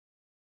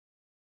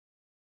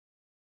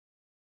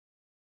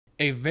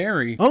A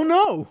very... Oh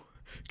no!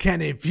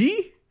 Can it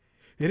be?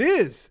 It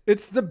is.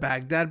 It's the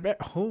Baghdad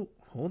Battery.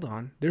 Hold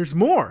on. There's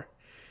more.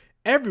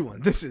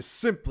 Everyone, this is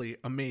simply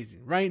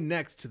amazing. Right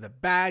next to the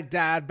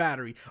Baghdad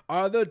Battery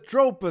are the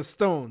Dropa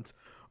Stones.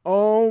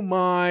 Oh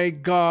my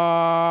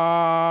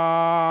god.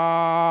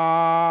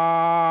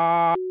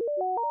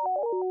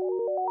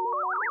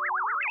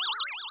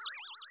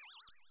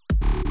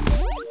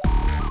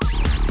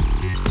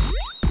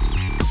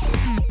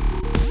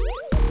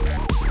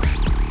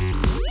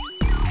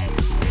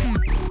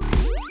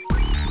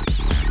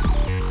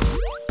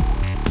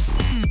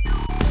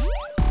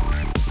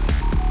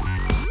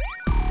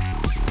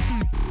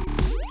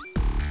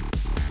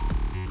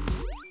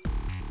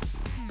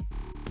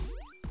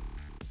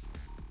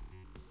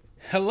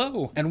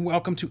 Hello, and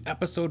welcome to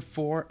episode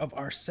 4 of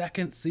our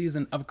second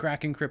season of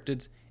Cracking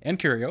Cryptids and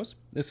Curios.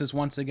 This is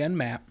once again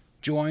Matt,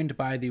 joined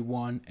by the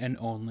one and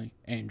only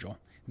Angel,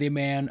 the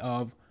man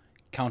of,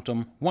 count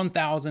 'em,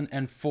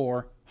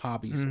 1,004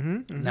 hobbies.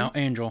 Now,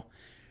 Angel,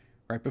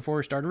 right before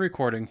we started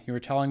recording, you were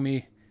telling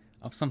me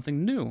of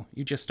something new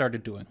you just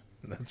started doing.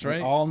 That's right.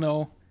 We all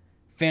know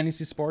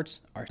fantasy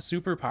sports are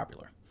super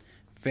popular.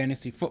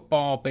 Fantasy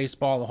football,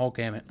 baseball, the whole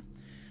gamut.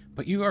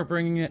 But you are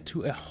bringing it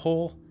to a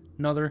whole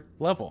nother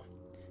level.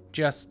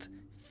 Just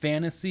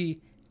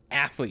fantasy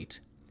athlete.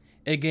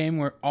 A game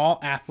where all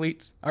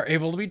athletes are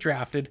able to be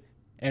drafted,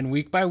 and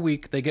week by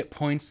week they get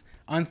points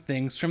on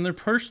things from their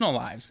personal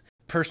lives.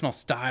 Personal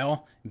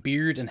style,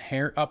 beard and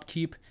hair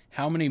upkeep,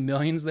 how many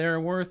millions they are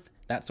worth,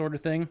 that sort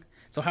of thing.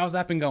 So how's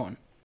that been going?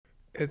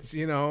 It's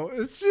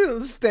it's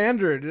just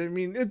standard. I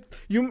mean,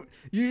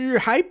 you're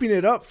hyping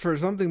it up for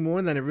something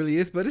more than it really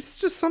is, but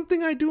it's just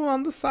something I do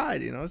on the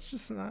side. It's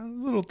just a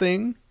little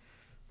thing.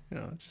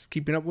 Just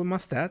keeping up with my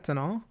stats and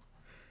all.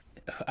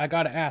 I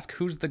gotta ask,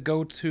 who's the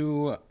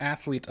go-to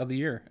athlete of the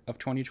year of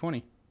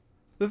 2020?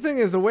 The thing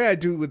is, the way I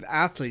do it with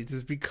athletes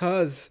is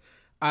because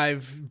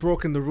I've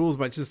broken the rules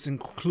by just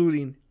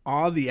including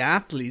all the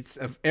athletes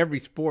of every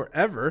sport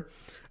ever.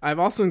 I've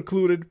also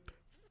included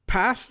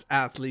past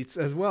athletes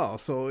as well,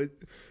 so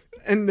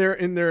in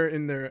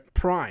their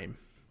prime.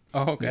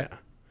 Oh, okay. Yeah.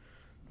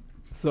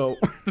 So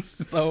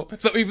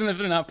even if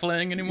they're not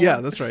playing anymore, yeah,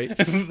 that's right.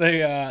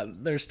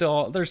 they're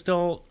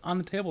still on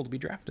the table to be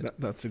drafted.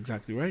 That's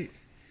exactly right.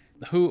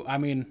 I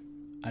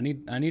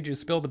need you to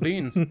spill the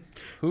beans.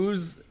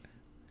 Who's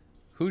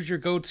your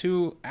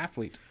go-to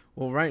athlete?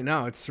 Well, right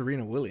now it's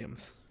Serena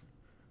Williams.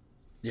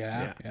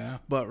 Yeah.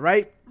 But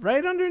right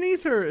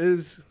underneath her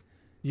is,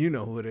 you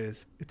know who it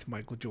is. It's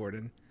Michael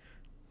Jordan.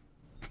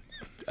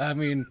 I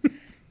mean,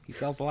 he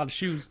sells a lot of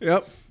shoes.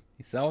 Yep.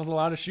 He sells a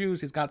lot of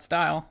shoes. He's got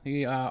style.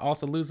 He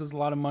also loses a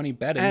lot of money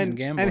betting and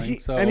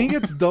gambling. And he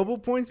gets double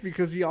points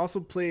because he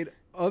also played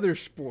other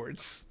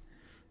sports.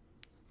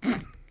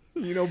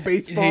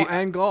 Baseball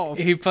and golf.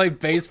 He played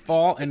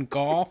baseball and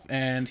golf,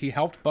 and he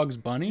helped Bugs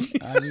Bunny.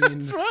 I mean,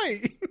 that's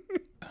right.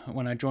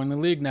 When I join the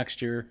league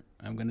next year,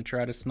 I'm gonna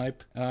try to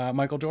snipe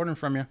Michael Jordan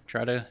from you.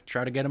 Try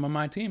to get him on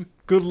my team.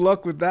 Good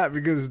luck with that,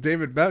 because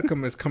David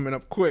Beckham is coming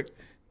up quick.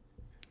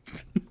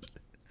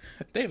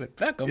 David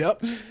Beckham.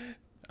 Yep.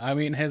 I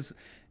mean, his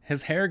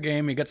hair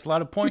game, he gets a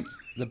lot of points.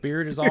 The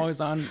beard is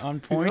always on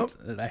point.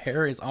 Yep. The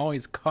hair is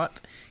always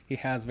cut. He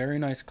has very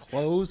nice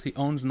clothes. He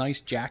owns nice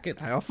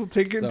jackets. I also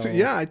take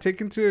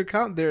into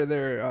account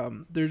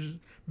there's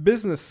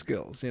business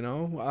skills,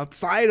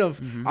 outside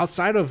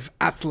of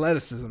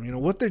athleticism,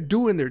 what they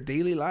do in their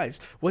daily lives,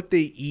 what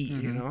they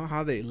eat,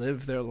 how they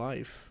live their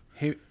life.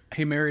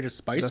 He married a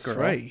Spice Girl,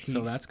 right.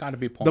 So that's got to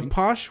be points. The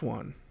posh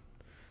one.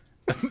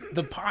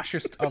 The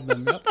poshest of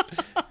them, yep.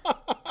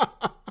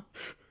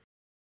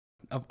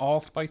 Of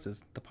all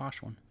spices, the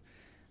posh one.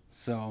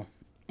 So,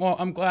 well,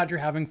 I'm glad you're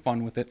having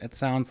fun with it. It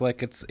sounds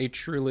like it's a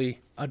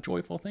truly a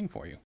joyful thing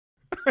for you.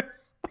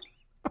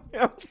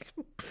 I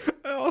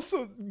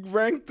also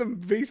ranked them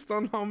based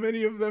on how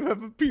many of them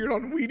have appeared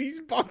on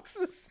Wheaties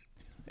boxes.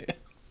 Yeah.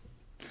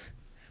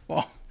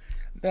 Well,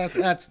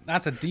 that's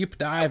a deep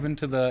dive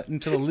into the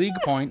league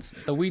points,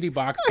 the Wheatie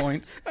box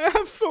points. I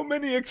have so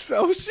many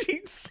Excel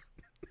sheets.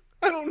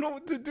 I don't know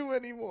what to do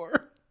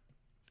anymore.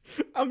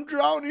 I'm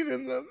drowning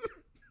in them.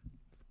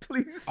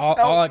 Please.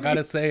 All I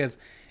gotta say is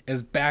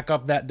back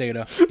up that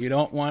data. You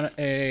don't want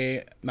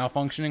a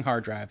malfunctioning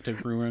hard drive to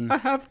ruin. I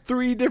have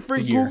 3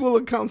 different Google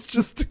accounts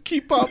just to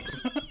keep up.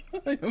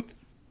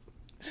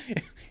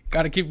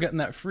 Got to keep getting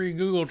that free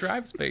Google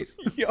Drive space.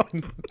 Yo.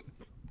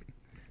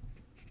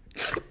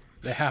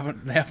 They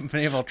haven't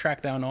been able to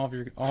track down all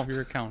of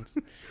your accounts.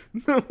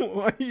 No,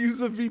 I use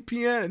a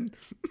VPN.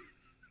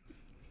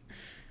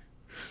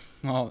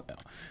 Well,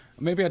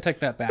 maybe I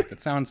take that back.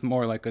 It sounds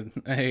more like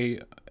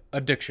a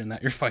addiction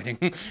that you're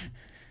fighting.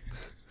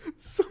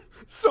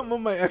 Some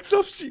of my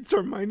Excel sheets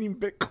are mining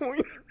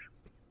Bitcoin.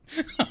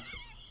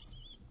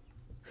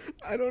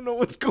 I don't know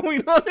what's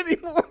going on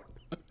anymore.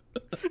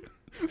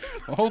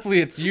 Well,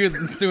 hopefully it's you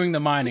doing the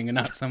mining and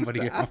not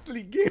somebody else. The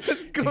athlete game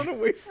has gone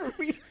away from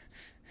me.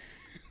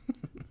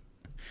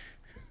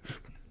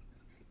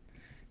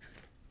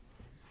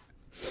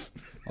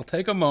 I'll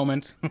take a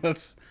moment.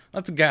 Let's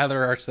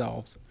gather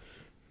ourselves.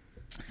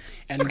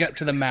 and get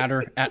to the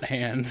matter at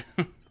hand.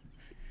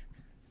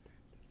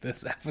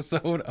 This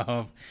episode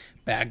of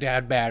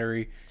Baghdad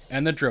Battery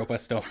and the Dropa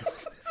Stones.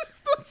 That's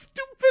the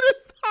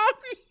stupidest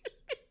hobby.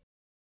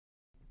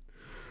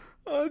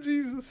 Oh,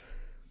 Jesus.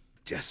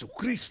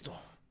 Jesucristo.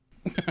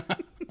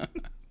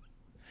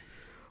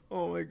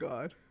 Oh, my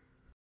God.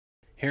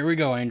 Here we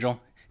go,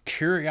 Angel.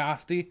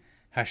 Curiosity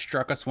has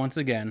struck us once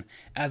again.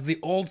 As the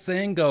old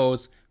saying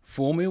goes,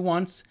 fool me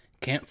once,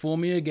 can't fool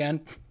me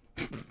again.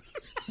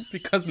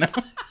 Because now...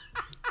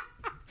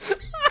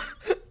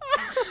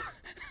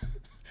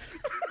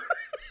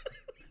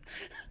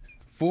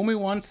 Fool me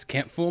once,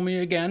 can't fool me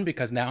again,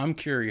 because now I'm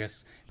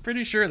curious.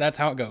 Pretty sure that's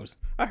how it goes.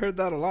 I heard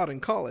that a lot in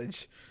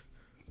college.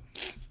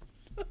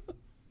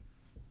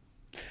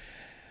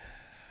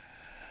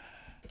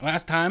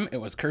 Last time, it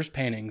was cursed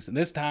paintings.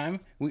 This time,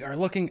 we are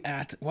looking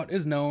at what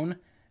is known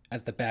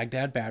as the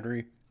Baghdad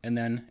Battery, and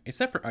then a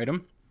separate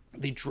item,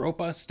 the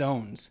Dropa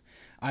Stones.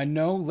 I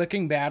know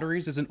licking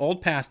batteries is an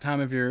old pastime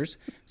of yours,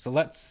 so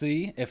let's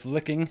see if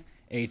licking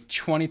a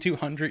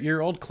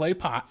 2,200-year-old clay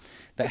pot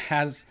that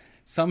has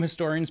some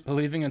historians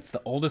believing it's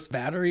the oldest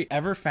battery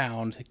ever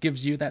found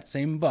gives you that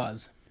same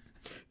buzz.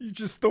 You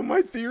just stole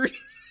my theory.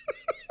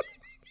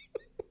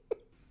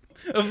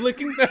 Of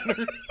licking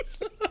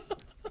batteries.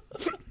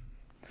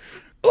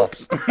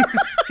 Oops.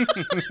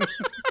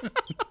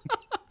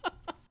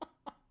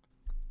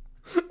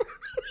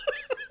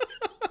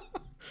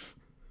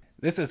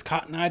 This is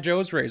Cotton Eye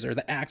Joe's razor,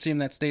 the axiom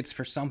that states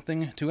for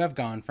something to have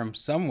gone from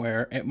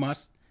somewhere, it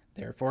must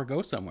therefore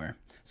go somewhere.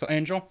 So,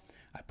 Angel,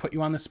 I put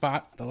you on the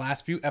spot the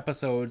last few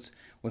episodes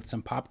with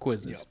some pop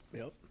quizzes.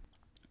 Yep.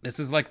 This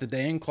is like the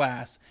day in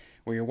class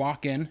where you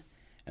walk in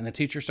and the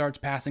teacher starts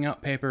passing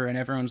out paper and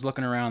everyone's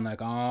looking around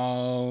like,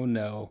 oh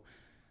no,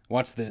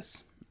 what's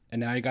this? And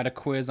now you got a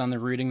quiz on the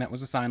reading that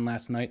was assigned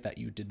last night that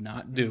you did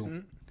not do. Mm-hmm.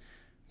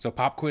 So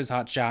pop quiz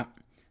hotshot.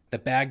 The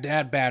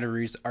Baghdad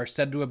batteries are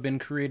said to have been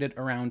created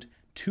around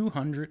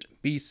 200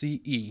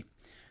 BCE.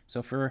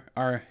 So for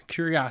our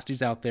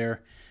curiosities out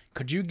there,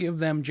 could you give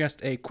them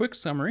just a quick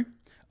summary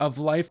of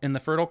life in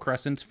the Fertile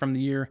Crescent from the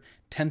year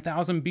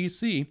 10,000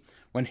 BC,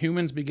 when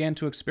humans began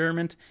to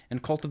experiment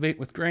and cultivate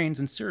with grains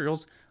and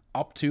cereals,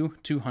 up to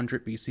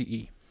 200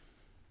 BCE?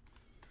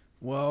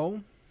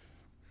 Well,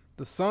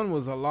 the sun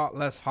was a lot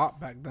less hot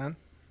back then.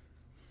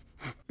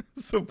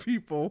 So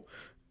people,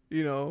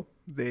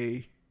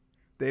 they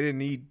didn't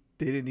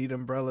need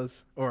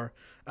umbrellas, or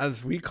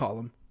as we call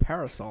them,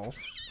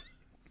 parasols.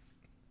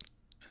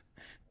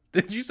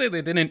 Did you say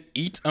they didn't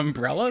eat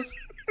umbrellas?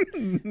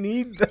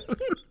 Need them.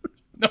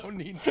 No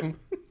need them.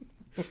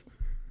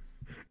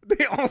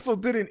 They also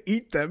didn't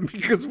eat them,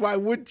 because why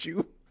would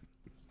you?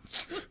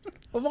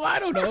 Well, I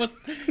don't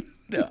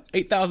know.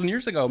 8,000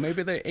 years ago,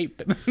 maybe they ate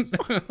them.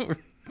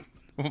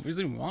 Well, it was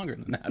even longer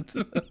than that.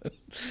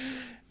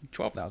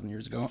 12,000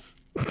 years ago.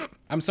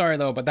 I'm sorry,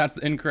 though, but that's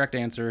the incorrect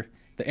answer.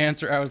 The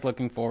answer I was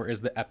looking for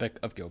is the Epic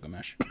of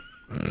Gilgamesh.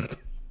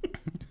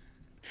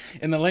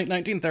 In the late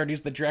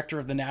 1930s, the director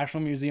of the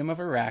National Museum of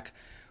Iraq,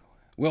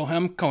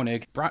 Wilhelm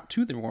Koenig, brought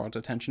to the world's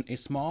attention a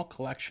small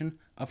collection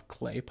of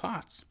clay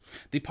pots.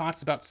 The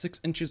pots, about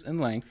 6 inches in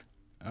length,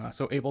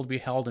 so able to be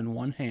held in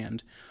one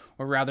hand,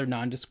 were rather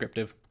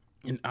nondescriptive.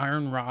 An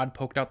iron rod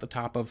poked out the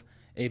top of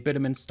a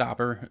bitumen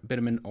stopper,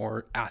 bitumen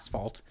or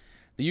asphalt.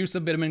 The use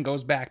of bitumen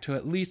goes back to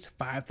at least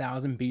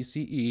 5,000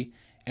 BCE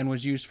and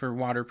was used for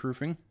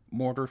waterproofing,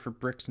 mortar for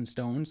bricks and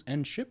stones,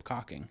 and ship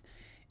caulking.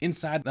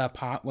 Inside the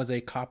pot was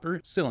a copper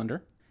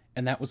cylinder,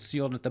 and that was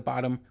sealed at the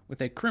bottom with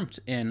a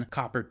crimped-in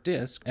copper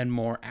disc and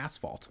more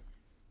asphalt.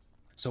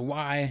 So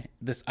why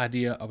this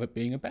idea of it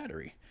being a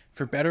battery?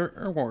 For better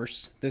or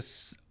worse,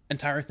 this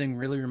entire thing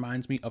really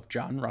reminds me of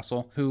John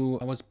Russell, who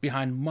was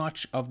behind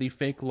much of the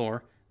fake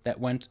lore that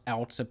went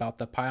out about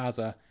the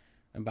Piazza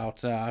about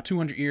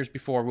 200 years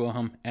before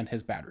Wilhelm and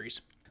his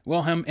batteries.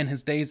 Wilhelm, in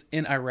his days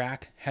in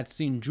Iraq, had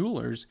seen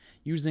jewelers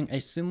using a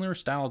similar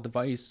style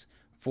device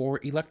for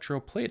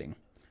electroplating,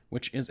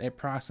 which is a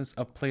process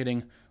of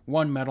plating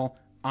one metal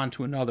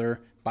onto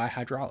another by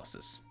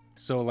hydrolysis.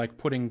 So like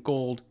putting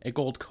a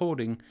gold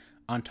coating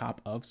on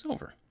top of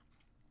silver.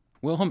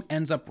 Wilhelm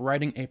ends up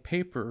writing a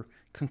paper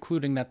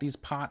concluding that these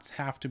pots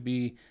have to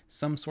be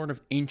some sort of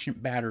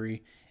ancient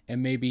battery,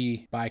 and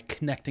maybe by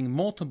connecting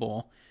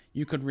multiple,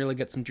 you could really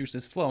get some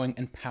juices flowing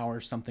and power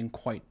something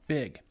quite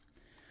big.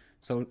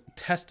 So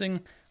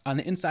testing on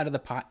the inside of the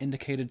pot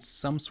indicated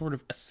some sort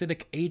of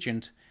acidic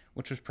agent,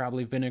 which was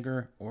probably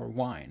vinegar or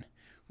wine.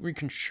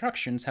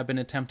 Reconstructions have been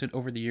attempted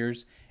over the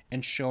years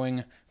and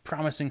showing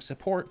promising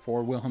support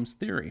for Wilhelm's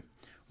theory.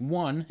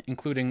 One,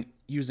 including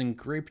using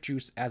grape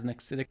juice as an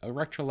acidic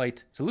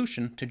electrolyte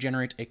solution to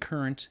generate a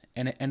current,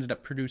 and it ended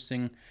up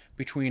producing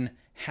between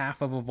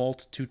 0.5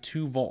 volt to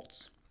 2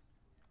 volts.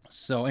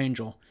 So,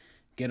 Angel,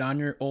 get on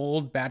your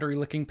old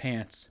battery-licking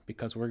pants,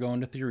 because we're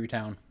going to Theory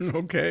Town.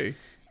 Okay.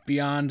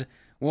 Beyond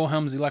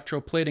Wilhelm's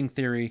electroplating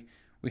theory,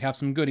 we have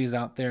some goodies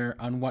out there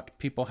on what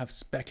people have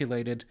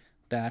speculated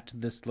that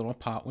this little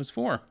pot was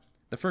for.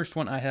 The first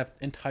one I have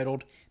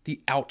entitled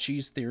the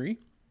Ouchies Theory.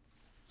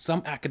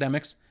 Some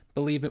academics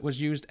believe it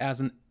was used as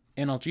an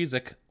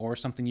analgesic or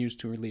something used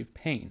to relieve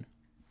pain.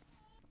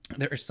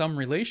 There is some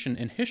relation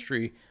in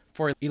history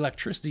for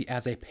electricity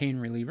as a pain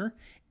reliever.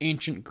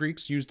 Ancient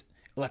Greeks used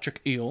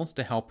electric eels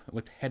to help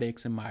with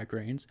headaches and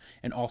migraines,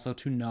 and also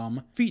to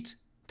numb feet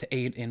to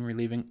aid in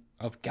relieving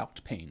of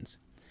gout pains.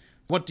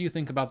 What do you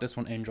think about this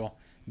one, Angel?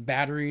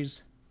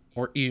 Batteries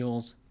or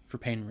eels for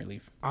pain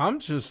relief? I'm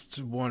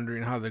just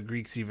wondering how the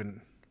Greeks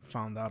even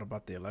found out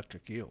about the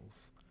electric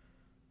eels.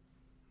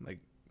 Like,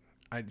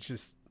 I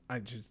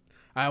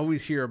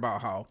always hear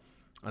about how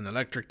an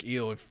electric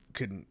eel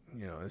could,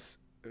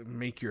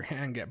 make your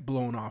hand get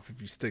blown off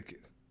if you stick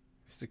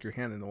your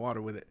hand in the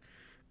water with it.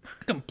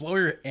 You can blow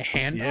your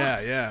hand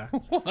off? Yeah.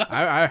 What?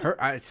 I heard.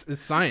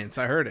 It's science.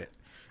 I heard it.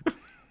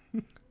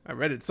 I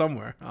read it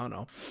somewhere. I don't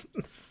know.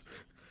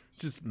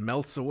 Just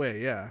melts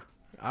away. Yeah.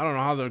 I don't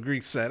know how the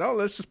Greeks said, "Oh,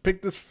 let's just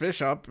pick this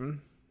fish up and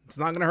it's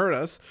not gonna hurt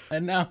us."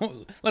 And now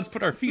let's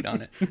put our feet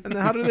on it. And then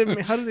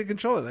how do they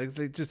control it? Like,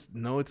 they just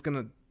know it's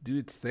gonna do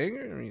its thing?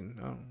 I mean,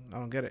 I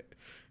don't get it.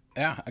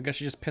 Yeah, I guess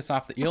you just piss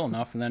off the eel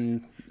enough and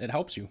then it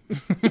helps you.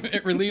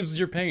 It relieves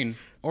your pain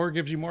or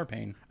gives you more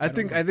pain. I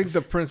think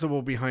the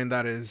principle behind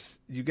that is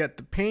you get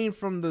the pain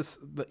from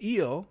the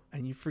eel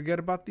and you forget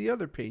about the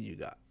other pain you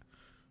got.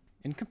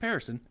 In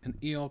comparison, an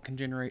eel can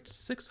generate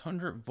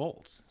 600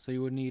 volts, so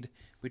you would need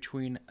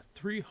between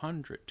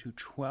 300 to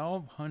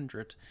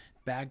 1200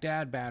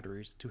 Baghdad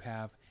batteries to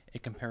have a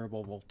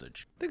comparable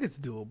voltage. I think it's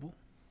doable.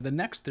 The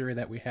next theory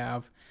that we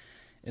have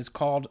is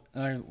called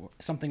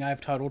something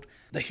I've titled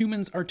the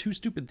humans are too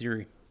stupid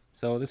theory.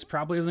 So this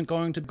probably isn't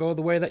going to go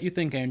the way that you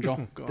think,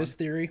 Angel. This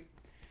theory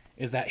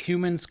is that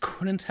humans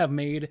couldn't have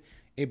made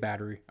a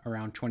battery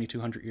around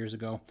 2200 years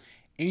ago.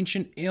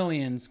 Ancient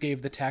aliens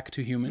gave the tech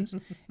to humans,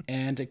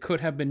 and it could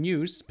have been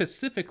used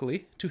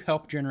specifically to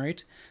help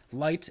generate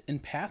light in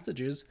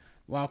passages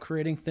while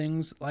creating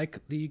things like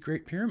the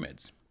Great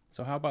Pyramids.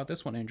 So how about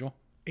this one, Angel?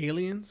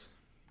 Aliens?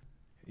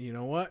 You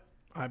know what?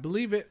 I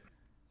believe it.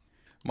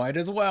 Might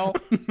as well.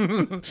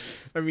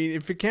 I mean,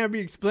 if it can't be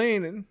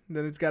explained,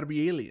 then it's got to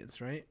be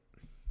aliens, right?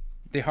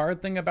 The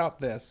hard thing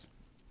about this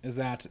is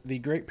that the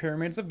Great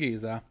Pyramids of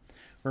Giza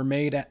were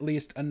made at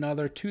least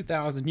another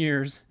 2,000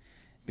 years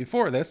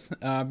before this,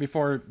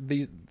 before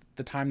the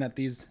time that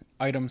these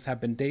items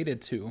have been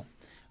dated to.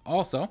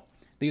 Also,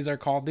 these are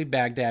called the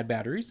Baghdad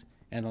batteries,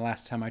 and the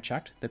last time I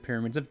checked, the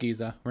Pyramids of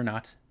Giza were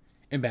not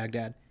in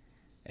Baghdad,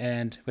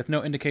 and with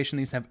no indication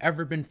these have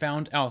ever been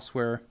found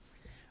elsewhere.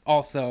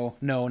 Also,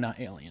 no, not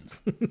aliens.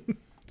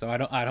 So I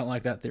don't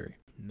like that theory.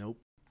 Nope.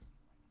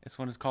 This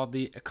one is called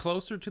the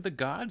closer to the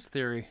gods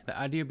theory. The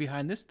idea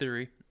behind this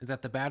theory is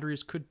that the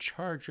batteries could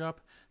charge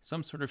up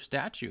some sort of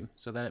statue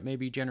so that it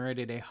maybe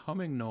generated a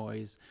humming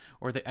noise,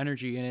 or the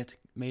energy in it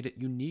made it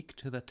unique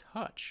to the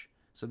touch.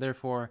 So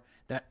therefore,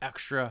 that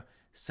extra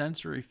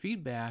sensory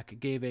feedback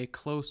gave a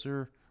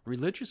closer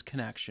religious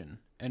connection.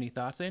 Any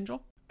thoughts,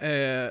 Angel?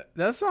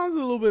 That sounds a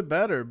little bit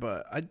better,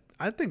 but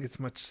I think it's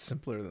much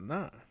simpler than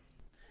that.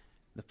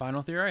 The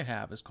final theory I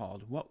have is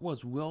called, what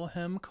was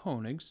Wilhelm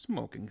Koenig's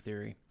smoking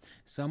theory?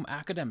 Some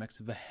academics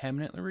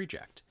vehemently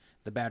reject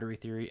the battery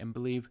theory and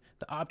believe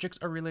the objects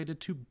are related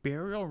to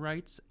burial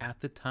rites at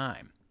the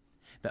time.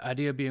 The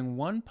idea being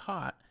one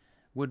pot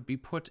would be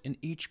put in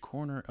each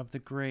corner of the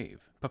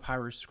grave.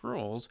 Papyrus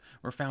scrolls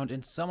were found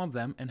in some of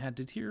them and had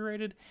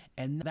deteriorated,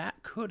 and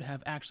that could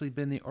have actually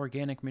been the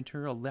organic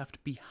material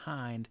left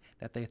behind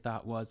that they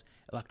thought was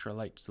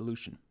electrolyte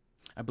solution.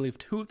 I believe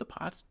 2 of the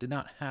pots did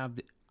not have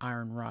the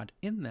iron rod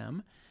in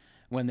them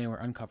when they were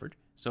uncovered,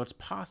 so it's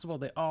possible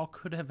they all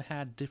could have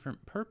had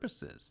different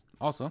purposes.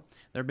 Also,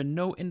 there have been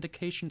no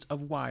indications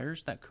of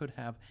wires that could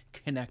have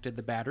connected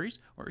the batteries,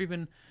 or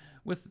even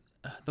with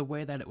the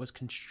way that it was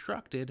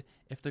constructed,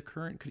 if the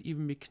current could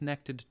even be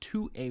connected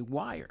to a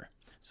wire.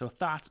 So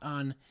thoughts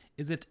on,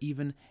 is it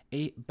even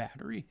a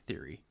battery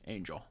theory,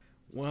 Angel?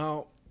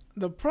 Well,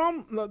 the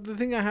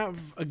thing I have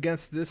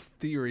against this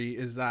theory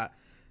is that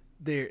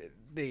they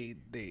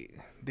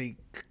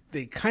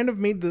kind of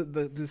made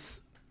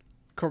this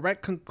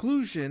correct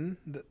conclusion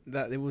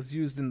that it was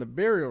used in the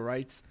burial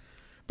rites,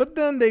 but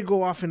then they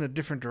go off in a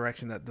different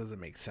direction that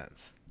doesn't make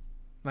sense.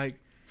 Like,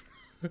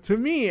 to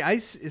me,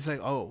 it's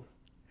like, oh,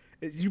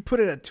 you put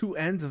it at 2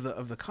 ends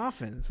of the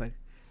coffin. It's like,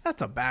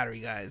 that's a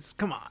battery, guys.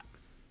 Come on.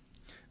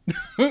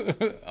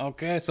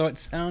 Okay, so it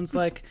sounds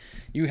like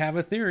you have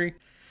a theory.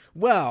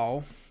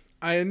 Well,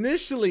 I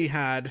initially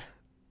had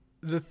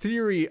the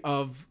theory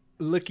of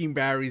licking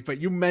batteries, but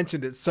you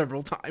mentioned it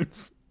several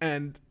times,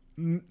 and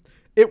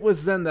it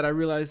was then that I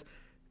realized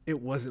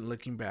it wasn't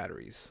licking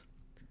batteries.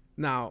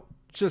 Now,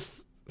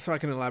 just so I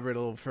can elaborate a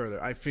little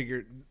further, I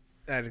figured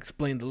I'd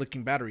explain the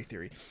licking battery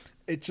theory.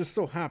 It just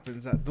so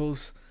happens that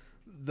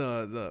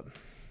the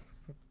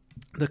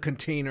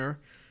container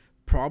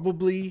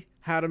probably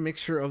had a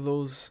mixture of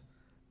those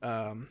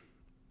the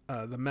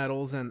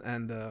metals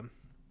and the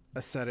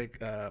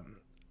acidic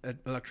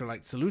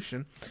electrolyte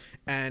solution,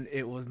 and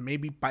it was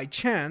maybe by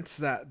chance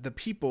that the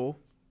people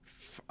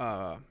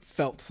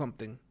felt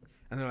something,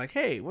 and they're like,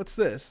 hey, what's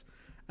this?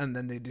 And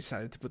then they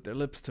decided to put their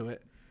lips to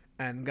it,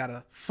 and got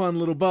a fun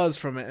little buzz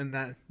from it, and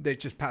that they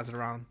just pass it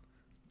around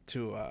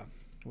to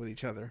with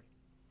each other.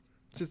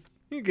 Just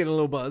you get a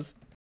little buzz.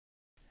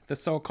 The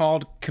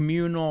so-called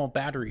communal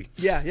battery.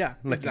 Yeah,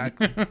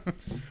 exactly.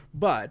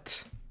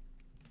 But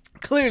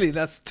clearly,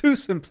 that's too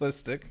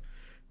simplistic.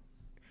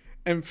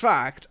 In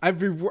fact, I've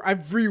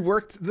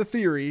reworked the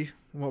theory.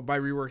 Well, by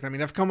reworked, I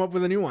mean I've come up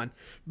with a new one.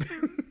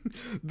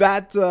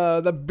 That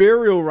the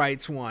burial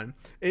rites one,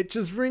 it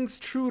just rings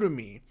true to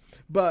me.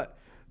 But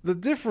the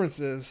difference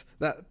is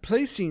that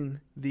placing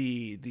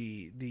the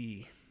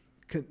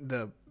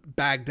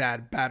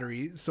Baghdad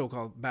battery,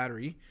 so-called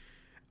battery,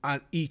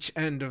 on each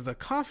end of the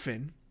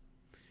coffin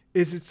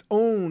is its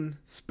own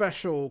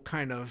special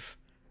kind of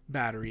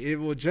battery. It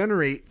will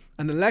generate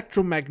an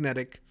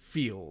electromagnetic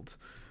field.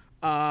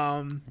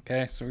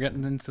 Okay, so we're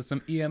getting into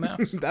some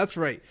EMFs. That's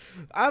right.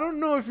 I don't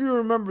know if you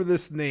remember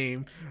this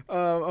name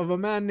of a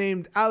man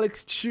named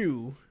Alex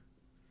Chu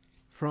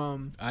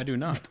from I do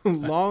not.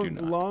 long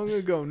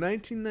ago,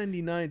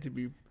 1999 to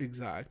be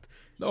exact.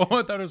 Oh,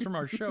 I thought it was from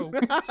our show.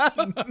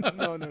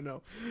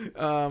 No.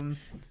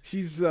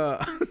 He's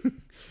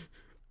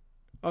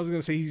I was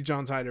gonna say he's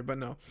John Tider, but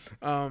no.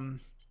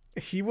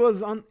 He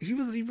was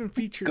even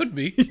featured. Could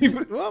be.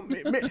 Well,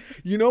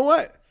 you know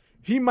what?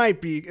 He might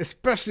be,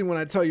 especially when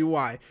I tell you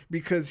why.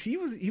 Because he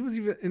was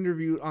even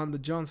interviewed on the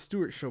Jon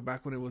Stewart show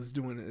back when it was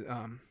doing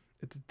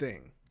its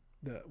thing.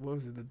 What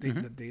was it? The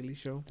Daily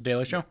Show. The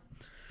Daily Show.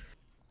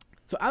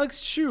 So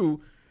Alex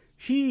Chu,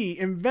 he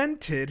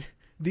invented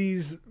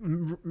these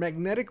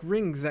magnetic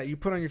rings that you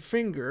put on your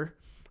finger,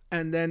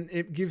 and then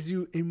it gives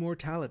you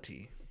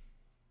immortality.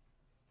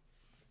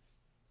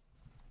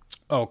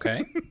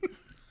 Okay.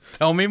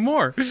 Tell me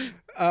more.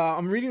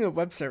 I'm reading the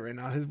website right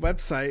now. His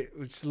website,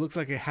 which looks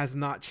like it has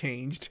not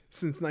changed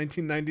since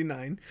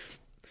 1999,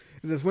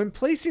 it says, when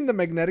placing the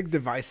magnetic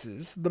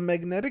devices, the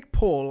magnetic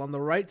pole on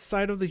the right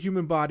side of the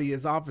human body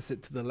is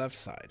opposite to the left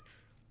side.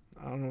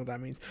 I don't know what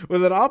that means.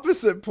 With an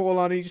opposite pole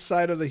on each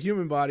side of the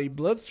human body,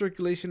 blood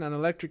circulation and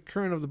electric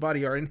current of the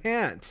body are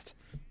enhanced.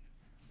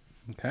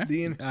 Okay.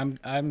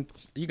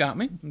 You got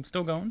me. I'm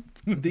still going.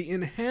 The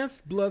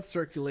enhanced blood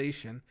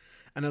circulation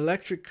and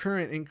electric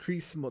current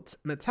increase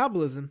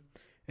metabolism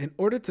in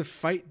order to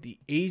fight the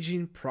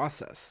aging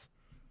process.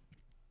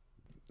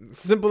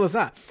 Simple as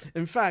that.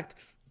 In fact,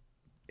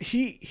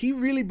 he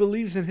really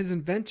believes in his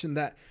invention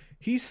that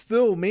he's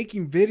still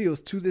making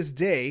videos to this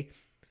day,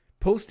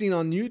 posting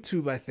on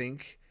YouTube, I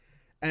think,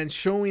 and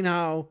showing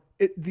how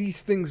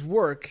these things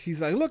work.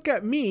 He's like, look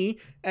at me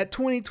at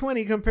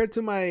 2020 compared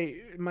to my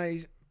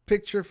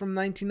picture from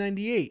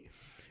 1998.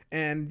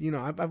 And,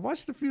 I've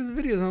watched a few of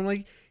the videos, and I'm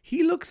like,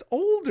 he looks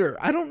older.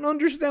 I don't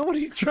understand what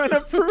he's trying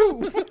to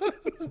prove.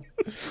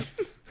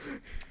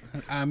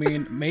 I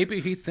mean,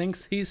 maybe he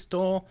thinks he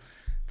stole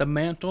the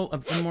mantle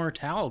of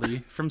immortality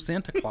from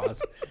Santa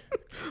Claus.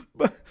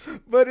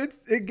 But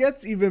it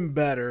gets even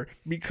better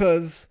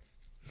because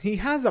he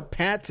has a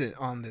patent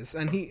on this,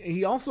 and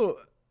he also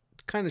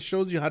kind of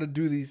shows you how to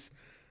do these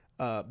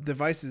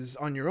devices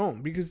on your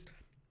own, because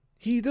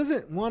he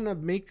doesn't want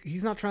to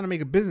he's not trying to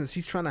make a business.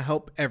 He's trying to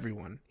help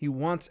everyone. He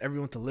wants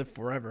everyone to live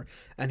forever.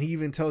 And he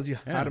even tells you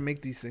how to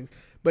make these things.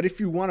 But if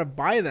you want to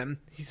buy them,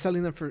 he's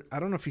selling them for, I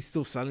don't know if he's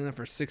still selling them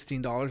for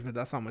 $16, but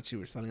that's how much he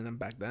was selling them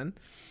back then.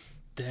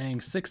 Dang,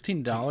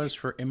 $16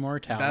 for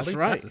immortality? That's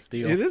right. That's a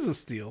steal. It is a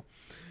steal.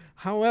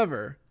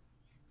 However,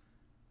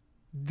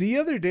 the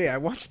other day I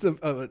watched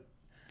a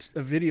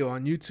video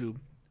on YouTube,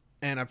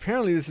 and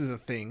apparently this is a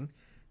thing.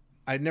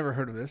 I'd never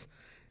heard of this.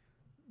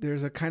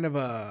 There's a kind of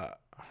a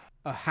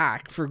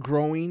hack for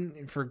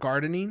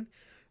gardening,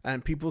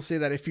 and people say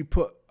that if you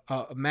put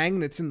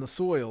magnets in the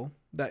soil,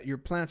 that your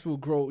plants will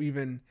grow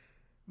even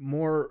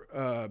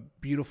more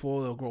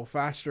beautiful. They'll grow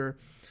faster.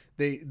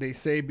 They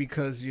say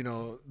because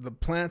the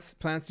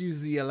plants use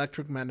the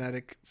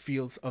electromagnetic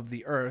fields of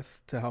the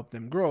earth to help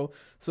them grow.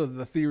 So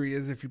the theory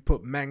is if you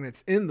put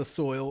magnets in the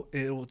soil,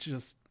 it will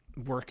just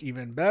work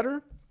even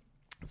better.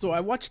 So I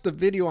watched the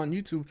video on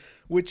YouTube,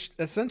 which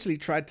essentially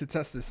tried to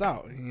test this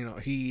out.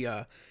 He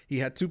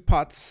had 2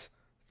 pots,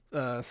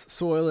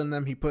 soil in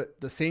them. He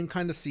put the same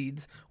kind of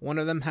seeds. One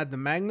of them had the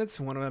magnets,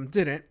 one of them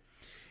didn't,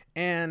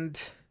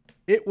 and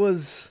it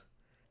was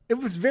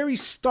very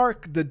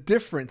stark, the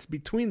difference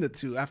between the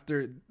two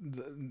after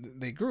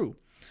they grew.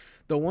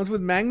 The ones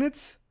with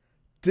magnets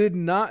did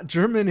not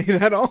germinate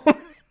at all.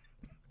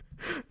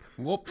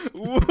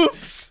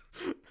 Whoops.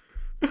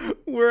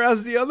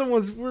 Whereas the other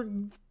ones were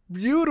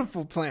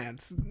beautiful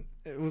plants.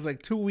 It was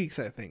like 2 weeks,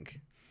 I think.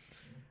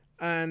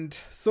 And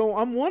so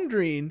I'm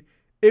wondering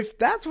if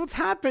that's what's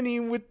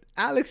happening with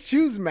Alex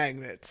Chu's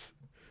magnets.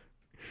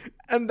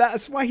 And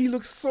that's why he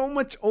looks so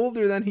much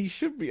older than he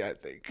should be, I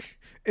think,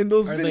 in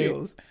those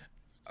videos.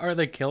 Are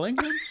they killing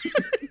him?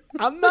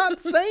 I'm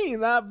not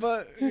saying that,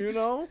 but,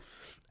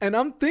 And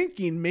I'm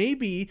thinking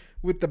maybe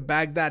with the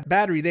Baghdad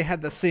battery, they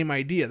had the same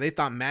idea. They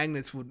thought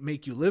magnets would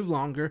make you live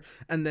longer.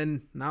 And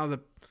then now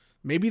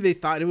maybe they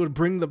thought it would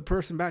bring the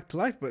person back to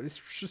life, but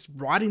it's just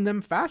rotting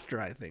them faster,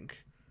 I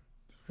think.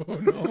 Oh,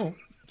 no.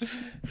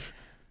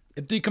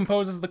 It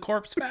decomposes the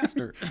corpse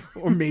faster.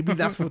 Or maybe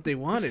that's what they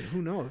wanted.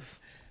 Who knows?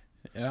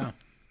 Yeah.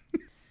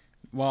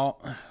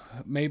 Well,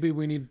 maybe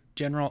we need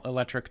General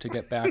Electric to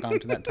get back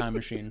onto that time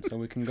machine so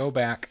we can go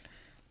back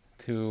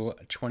to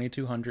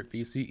 2200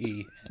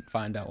 BCE and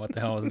find out what the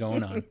hell is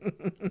going on.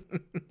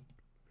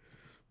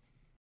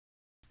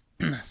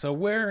 So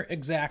where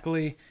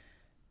exactly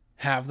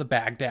have the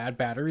Baghdad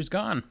batteries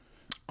gone?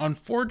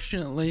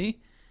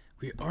 Unfortunately,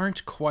 we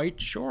aren't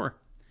quite sure.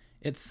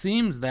 It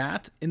seems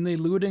that in the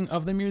looting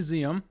of the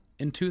museum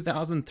in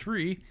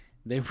 2003,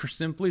 they were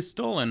simply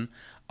stolen,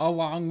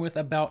 along with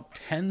about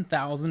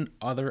 10,000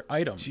 other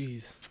items.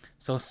 Jeez.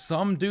 So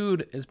some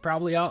dude is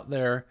probably out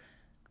there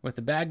with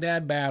the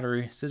Baghdad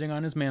battery sitting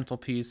on his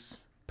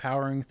mantelpiece,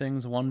 powering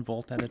things 1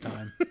 volt at a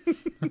time.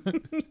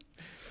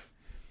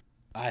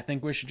 I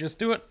think we should just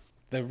do it.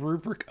 The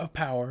rubric of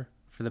power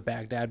for the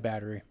Baghdad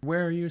battery.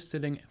 Where are you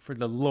sitting for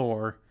the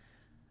lore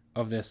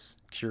of this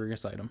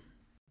curious item?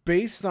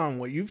 Based on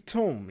what you've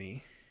told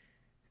me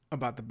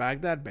about the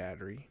Baghdad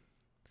battery,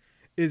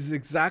 is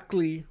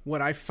exactly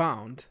what I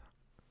found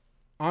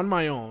on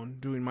my own,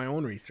 doing my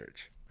own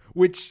research.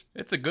 Which,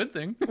 it's a good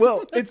thing.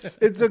 Well, it's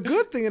a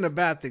good thing and a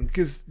bad thing,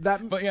 because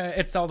that. But yeah,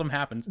 it seldom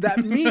happens. That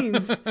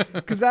means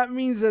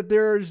that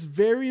there's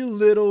very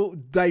little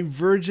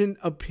divergent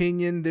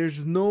opinion.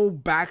 There's no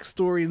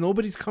backstory.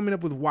 Nobody's coming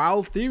up with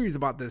wild theories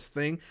about this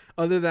thing,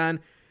 other than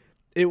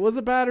it was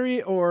a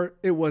battery or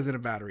it wasn't a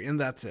battery, and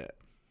that's it.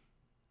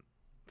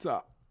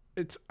 So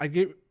I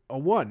gave a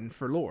 1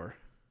 for lore.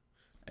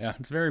 Yeah,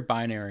 it's very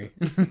binary.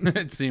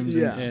 It seems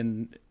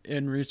in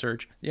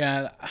research.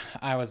 Yeah,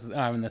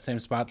 I'm in the same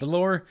spot. The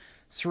lore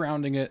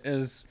surrounding it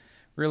is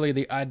really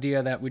the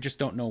idea that we just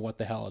don't know what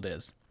the hell it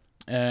is.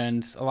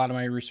 And a lot of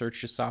my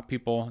research just saw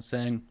people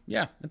saying,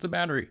 yeah, it's a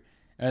battery.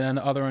 And then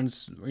the other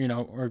ones,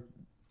 or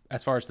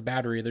as far as the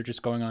battery, they're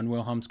just going on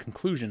Wilhelm's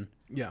conclusion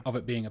of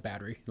it being a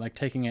battery, like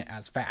taking it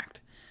as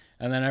fact.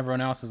 And then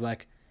everyone else is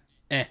like,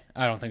 I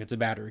don't think it's a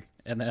battery.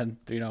 And then,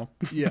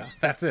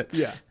 that's it.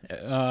 Yeah.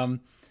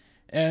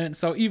 And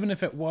so even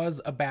if it was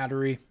a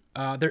battery,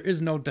 there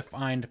is no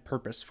defined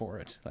purpose for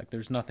it. Like,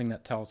 there's nothing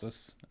that tells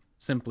us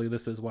simply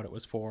this is what it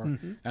was for.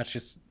 Mm-hmm. That's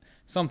just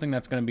something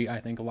that's going to be,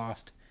 I think,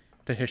 lost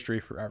to history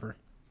forever.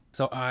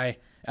 So I,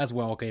 as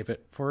well, gave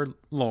it, for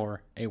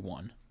lore, a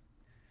 1.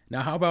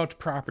 Now, how about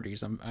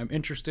properties? I'm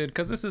interested,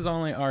 because this is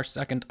only our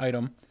second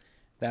item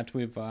that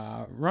we've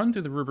run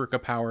through the rubric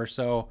of power,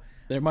 so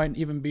there might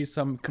even be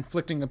some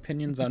conflicting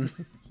opinions on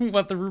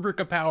what the rubric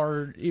of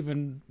power,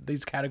 even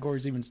these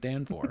categories even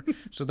stand for.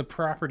 So the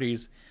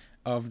properties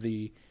of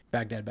the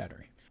Baghdad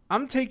battery.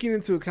 I'm taking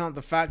into account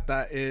the fact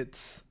that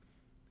it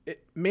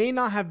may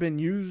not have been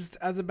used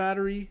as a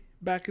battery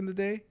back in the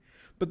day,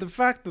 but the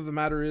fact of the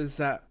matter is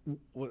that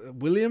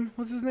William,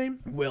 what's his name?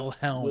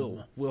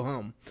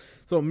 Wilhelm.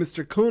 So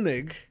Mr.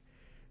 Koenig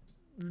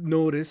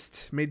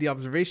made the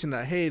observation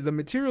that, hey, the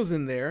materials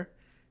in there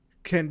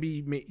can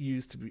be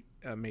used to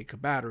make a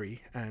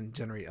battery and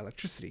generate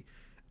electricity,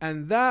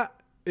 and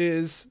that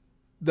is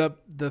the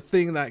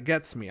thing that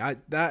gets me.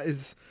 I'm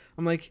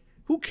like,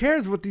 who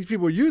cares what these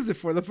people use it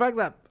for? The fact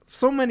that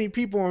so many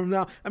people are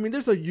now,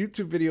 there's a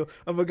YouTube video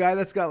of a guy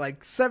that's got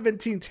like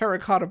 17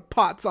 terracotta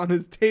pots on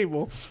his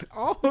table,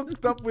 all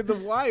hooked up with a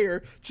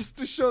wire, just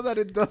to show that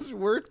it does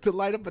work to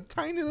light up a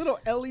tiny little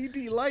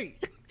LED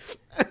light.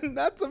 And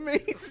that's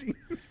amazing.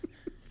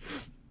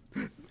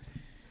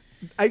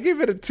 I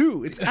give it a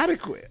 2. It's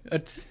adequate.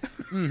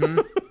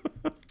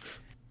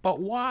 But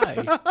why?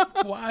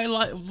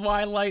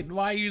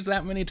 Why use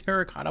that many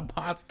terracotta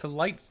pots to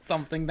light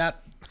something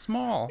that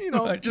small?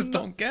 I just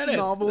don't get it.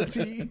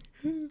 Novelty.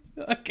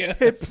 I guess.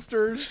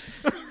 Hipsters.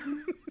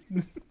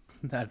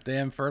 That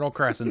damn Fertile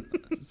Crescent.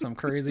 Some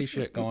crazy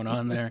shit going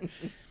on there.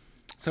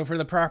 So for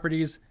the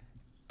properties,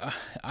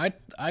 I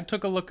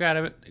took a look at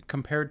it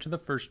compared to the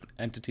first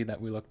entity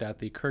that we looked at,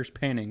 the cursed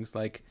paintings.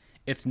 Like,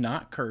 it's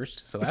not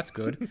cursed, so that's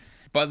good.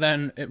 But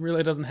then it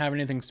really doesn't have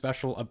anything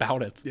special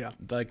about it. Yeah.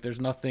 Like, there's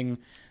nothing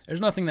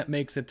that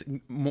makes it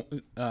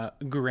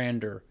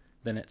grander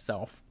than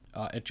itself.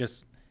 It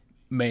just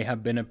may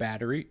have been a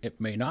battery. It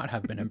may not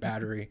have been a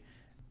battery.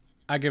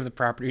 I give the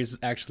properties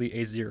actually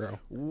a 0.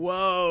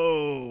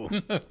 Whoa.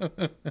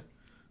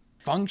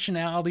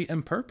 Functionality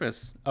And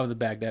purpose of the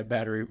Baghdad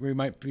battery, we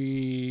might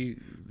be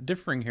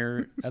differing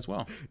here as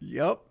well.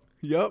 Yep.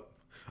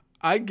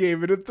 I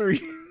gave it a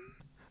 3.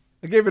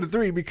 I gave it a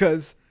 3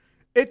 because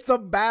it's a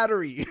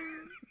battery.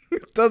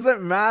 It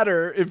doesn't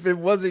matter if it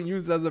wasn't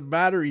used as a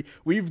battery.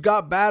 We've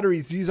got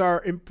batteries. These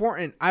are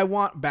important. I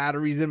want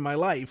batteries in my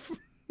life.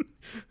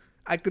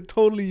 I could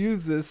totally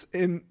use this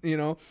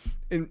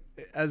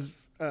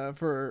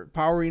for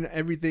powering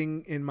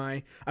everything in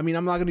my. I'm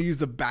not going to use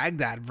the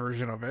Baghdad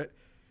version of it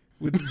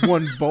with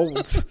 1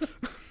 volt.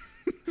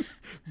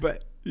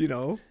 But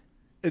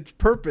its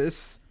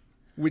purpose,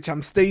 which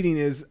I'm stating,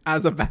 is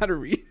as a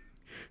battery.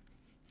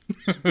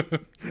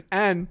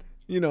 And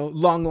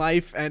long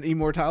life and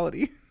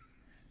immortality.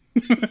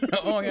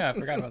 Oh yeah, I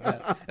forgot about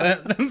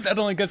that. That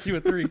only gets you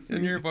a 3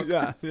 in your book.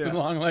 Yeah.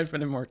 Long life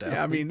and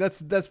immortality. Yeah,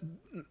 that's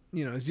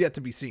it's yet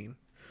to be seen.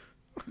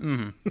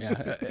 Yeah,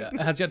 it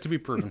has yet to be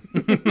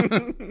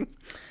proven.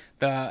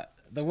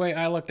 The way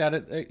I looked at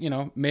it,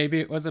 maybe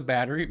it was a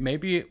battery,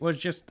 maybe it was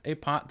just a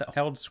pot that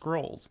held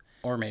scrolls,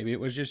 or maybe it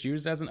was just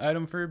used as an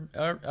item for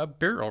a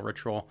burial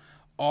ritual.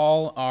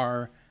 All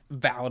are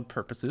valid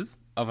purposes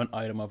of an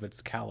item of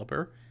its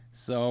caliber.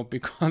 So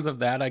because of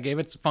that, I gave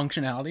its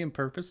functionality and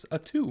purpose a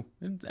 2.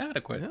 It's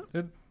adequate.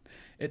 Yeah.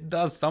 It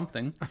does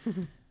something.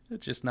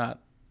 It's just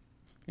not,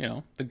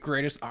 the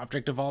greatest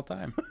object of all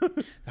time.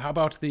 How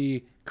about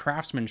the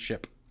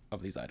craftsmanship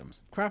of these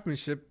items?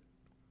 Craftsmanship,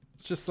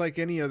 just like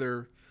any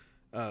other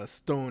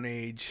Stone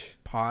Age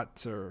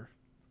pot or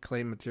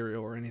clay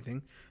material or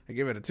anything, I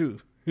give it a 2.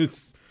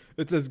 It's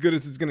as good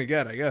as it's gonna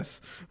get, I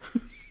guess.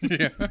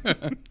 Yeah.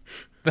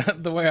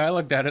 The way I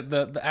looked at it,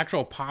 the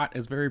actual pot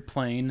is very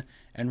plain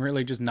and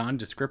really just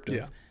non-descriptive.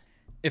 Yeah.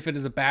 If it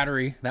is a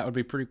battery, that would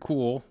be pretty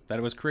cool that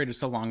it was created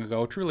so long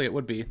ago. Truly, it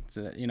would be. It's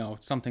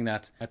something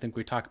that I think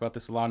we talk about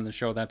this a lot in the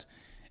show, that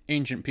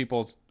ancient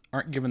peoples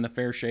aren't given the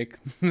fair shake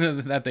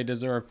that they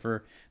deserve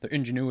for their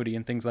ingenuity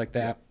and things like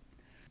that. Yeah.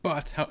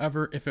 But,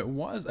 however, if it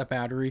was a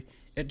battery,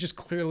 it just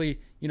clearly,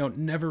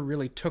 never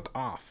really took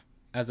off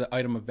as an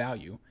item of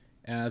value,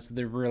 as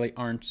there really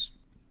aren't,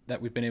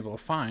 that we've been able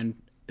to find,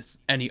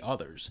 any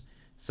others.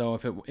 So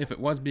if it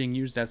was being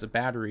used as a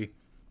battery,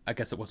 I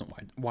guess it wasn't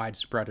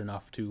widespread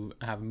enough to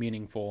have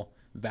meaningful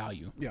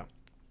value. Yeah.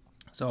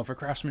 So for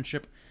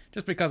craftsmanship,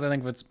 just because I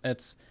think of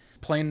its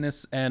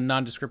plainness and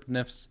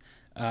non-descriptiveness,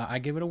 I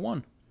give it a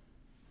 1.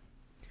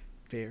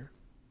 Fair.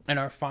 And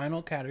our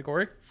final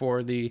category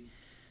for the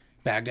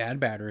Baghdad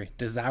battery,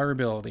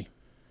 desirability.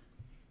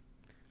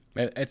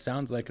 It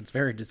sounds like it's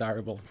very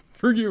desirable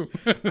for you.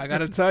 I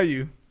gotta tell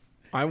you,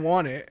 I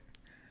want it.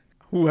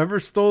 Whoever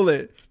stole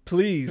it,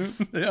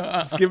 please,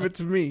 just give it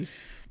to me.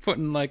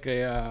 Putting like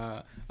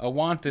a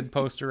wanted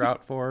poster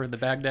out for the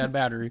Baghdad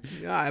battery.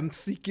 Yeah, I'm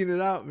seeking it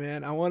out,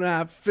 man. I want to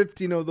have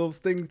 15 of those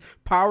things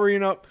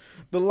powering up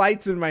the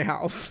lights in my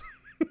house.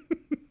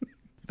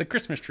 The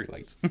Christmas tree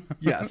lights.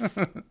 Yes.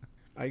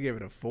 I give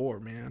it a 4,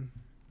 man.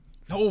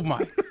 Oh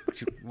my.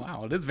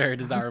 Wow, it is very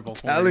desirable.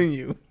 I'm telling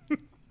you.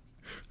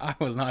 I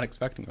was not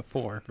expecting a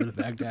 4 for the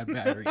Baghdad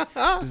battery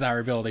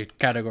desirability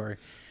category.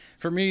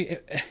 For me,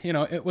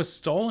 it was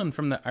stolen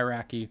from the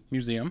Iraqi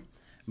museum,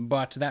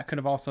 but that could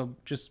have also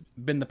just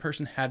been the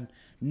person had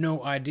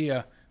no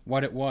idea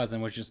what it was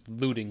and was just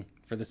looting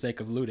for the sake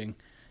of looting.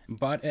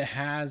 But it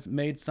has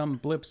made some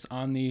blips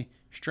on the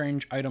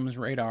strange items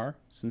radar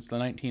since the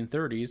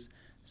 1930s,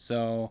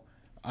 so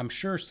I'm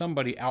sure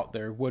somebody out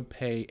there would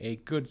pay a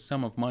good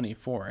sum of money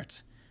for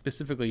it.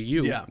 Specifically,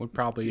 you would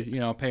probably,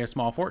 pay a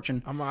small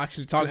fortune. I'm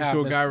actually talking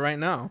to a guy right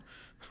now.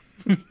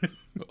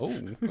 Oh.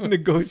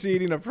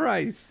 Negotiating a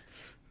price.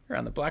 You're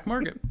on the black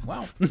market.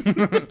 Wow.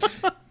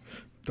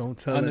 Don't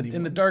tell anyone.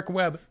 In the dark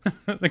web.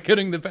 They're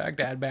getting the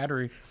Baghdad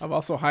battery. I've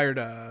also hired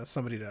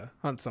somebody to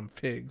hunt some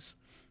pigs.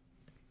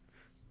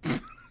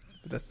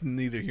 That's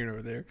neither here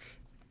nor there.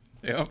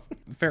 Yeah.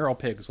 Feral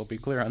pigs, will be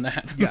clear on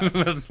that. Yes.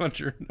 That's what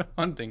you're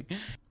hunting.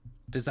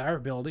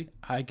 Desirability,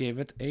 I gave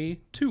it a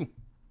 2.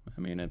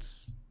 I mean,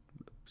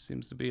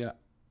 seems to be a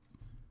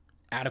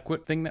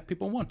adequate thing that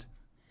people want.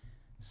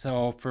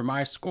 So for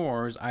my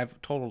scores,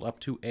 I've totaled up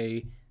to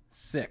a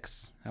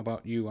 6. How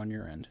about you on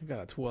your end? I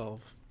got a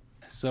 12.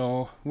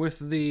 So with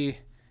the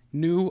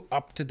new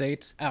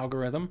up-to-date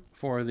algorithm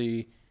for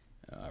the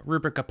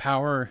Rubrica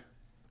Power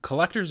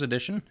Collector's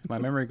Edition, if my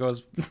memory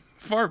goes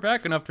far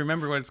back enough to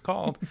remember what it's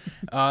called,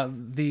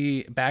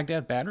 the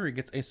Baghdad battery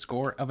gets a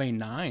score of a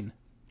 9.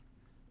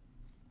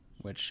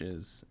 Which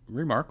is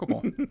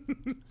remarkable.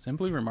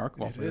 Simply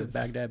remarkable for the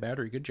Baghdad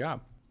battery. Good job.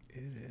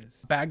 It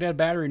is. Baghdad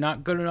battery,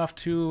 not good enough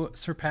to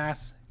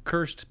surpass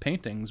cursed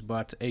paintings,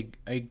 but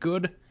a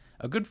good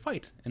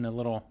fight in a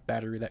little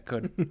battery that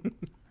could.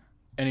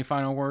 Any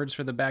final words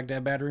for the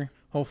Baghdad battery?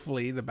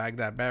 Hopefully the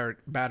Baghdad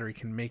battery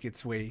can make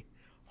its way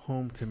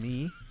home to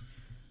me.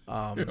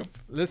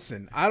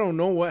 Listen, I don't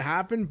know what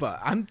happened,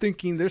 but I'm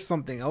thinking there's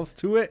something else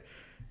to it,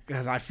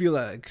 because I feel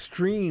an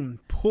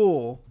extreme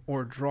pull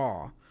or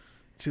draw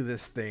to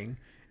this thing,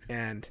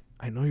 and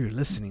I know you're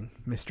listening,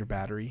 Mr.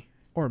 Battery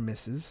or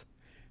Mrs.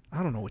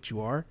 I don't know what you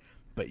are,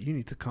 but you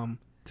need to come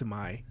to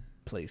my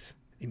place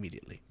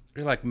immediately.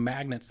 You're like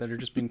magnets that are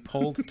just being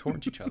pulled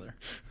towards each other.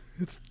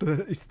 It's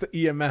the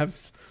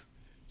EMFs.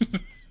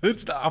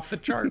 It's off the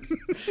charts.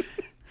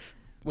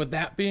 With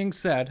that being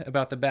said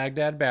about the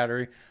Baghdad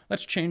battery,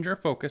 let's change our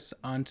focus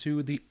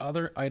onto the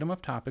other item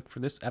of topic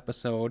for this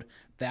episode,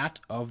 that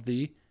of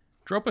the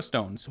Dropa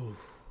stones. Ooh.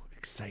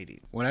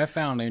 Exciting. What I've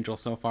found, Angel,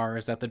 so far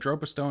is that the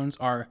Dropa stones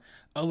are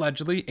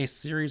allegedly a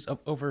series of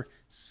over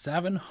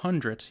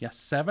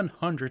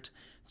 700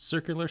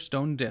 circular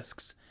stone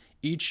discs,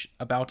 each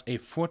about a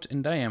foot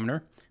in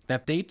diameter,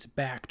 that date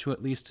back to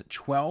at least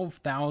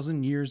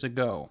 12,000 years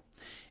ago.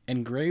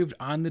 Engraved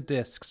on the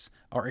discs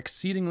are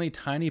exceedingly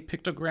tiny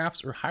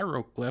pictographs or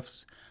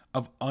hieroglyphs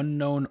of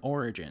unknown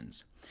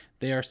origins.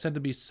 They are said to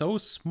be so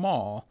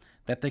small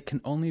that they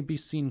can only be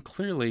seen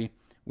clearly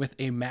with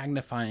a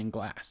magnifying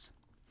glass.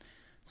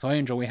 So,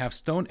 Angel, we have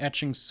stone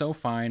etchings so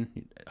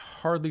fine,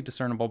 hardly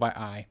discernible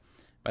by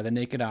the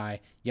naked eye,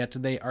 yet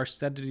they are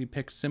said to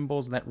depict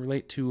symbols that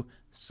relate to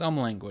some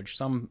language,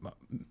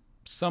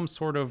 some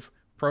sort of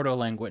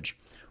proto-language.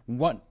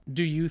 What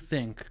do you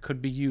think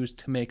could be used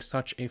to make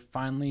such a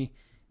finely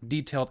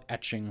detailed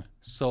etching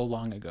so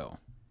long ago?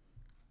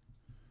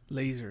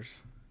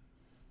 Lasers.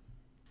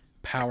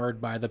 Powered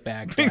by the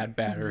Baghdad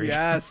battery.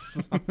 Yes,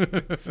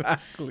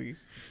 exactly.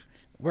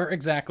 Where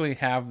exactly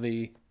have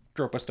the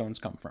Dropa stones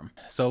come from?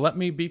 So let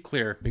me be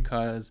clear,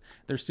 because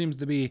there seems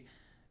to be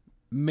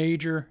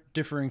major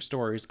differing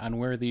stories on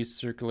where these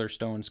circular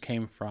stones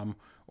came from,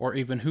 or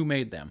even who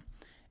made them.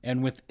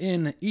 And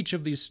within each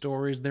of these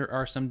stories, there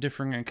are some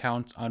differing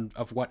accounts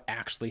of what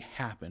actually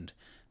happened.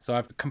 So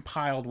I've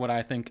compiled what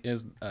I think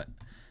is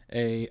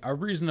a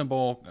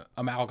reasonable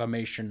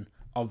amalgamation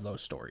of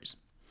those stories.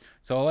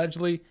 So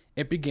allegedly,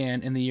 it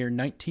began in the year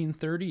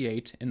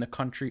 1938 in the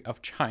country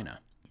of China.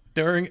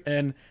 During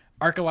an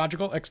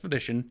archaeological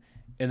expedition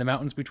in the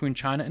mountains between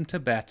China and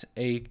Tibet,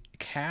 a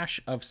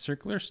cache of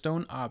circular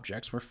stone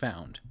objects were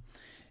found.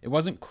 It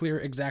wasn't clear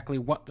exactly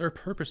what their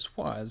purpose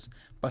was,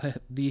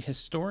 but the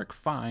historic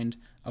find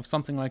of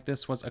something like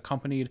this was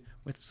accompanied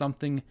with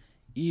something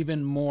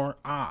even more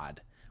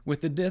odd. With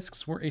the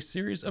discs were a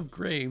series of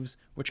graves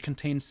which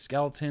contained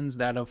skeletons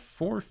that of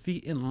 4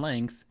 feet in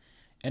length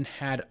and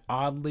had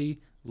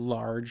oddly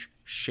large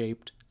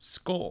shaped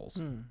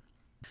skulls.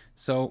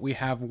 So we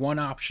have one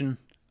option,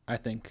 I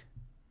think.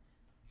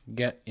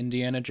 Get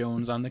Indiana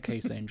Jones on the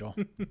case, Angel.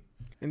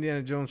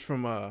 Indiana Jones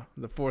from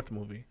the 4th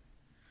movie.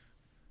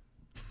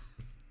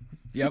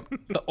 Yep,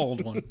 the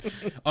old one.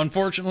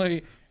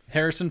 Unfortunately,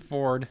 Harrison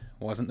Ford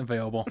wasn't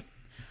available.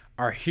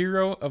 Our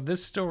hero of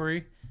this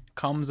story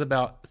comes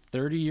about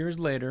 30 years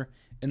later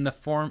in the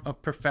form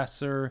of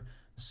Professor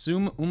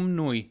Sum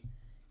Nui.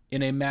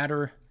 In a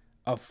matter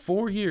of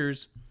 4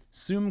 years,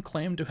 Sum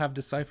claimed to have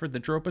deciphered the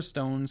Dropa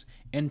stones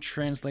and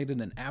translated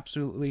an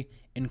absolutely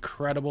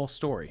incredible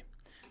story.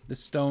 The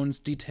stones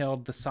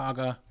detailed the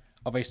saga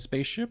of a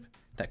spaceship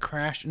that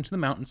crashed into the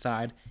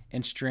mountainside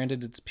and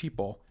stranded its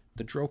people,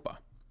 the Dropa.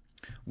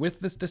 With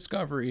this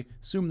discovery,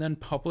 Sum then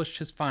published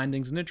his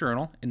findings in a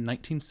journal in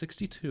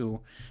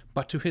 1962,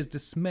 but to his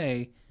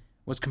dismay,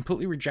 was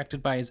completely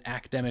rejected by his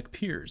academic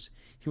peers.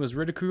 He was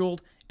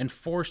ridiculed and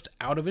forced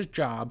out of his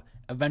job,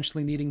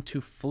 eventually needing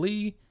to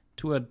flee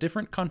to a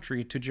different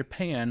country, to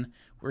Japan,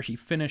 where he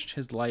finished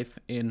his life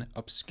in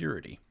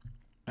obscurity.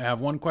 I have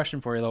one question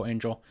for you, though,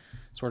 Angel.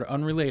 Sort of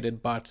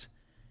unrelated, but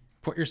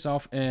put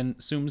yourself in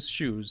Sum's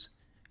shoes.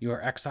 You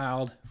are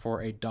exiled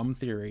for a dumb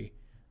theory.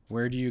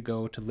 Where do you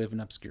go to live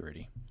in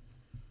obscurity?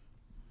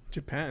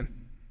 Japan.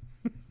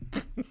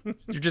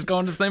 You're just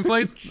going to the same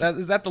place?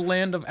 Is that the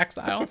land of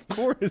exile? Of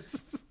course.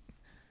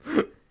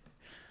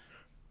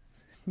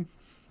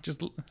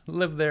 Just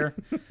live there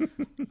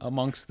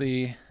amongst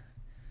the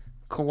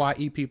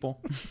kawaii people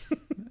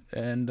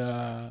and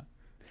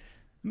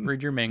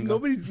read your manga. Your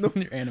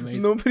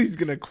animes. Nobody's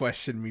gonna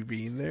question me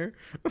being there.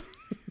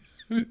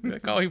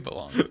 Like, oh, he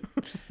belongs.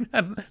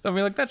 They'll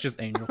be like, that's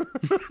just Angel.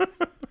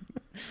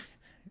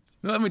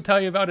 Let me tell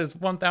you about his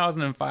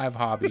 1005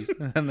 hobbies,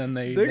 and then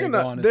they're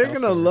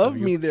gonna love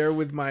me there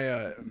with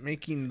my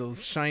making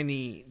those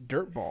shiny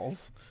dirt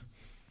balls.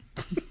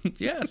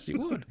 Yes, you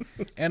would.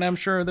 And I'm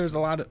sure there's a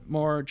lot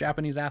more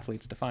Japanese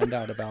athletes to find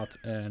out about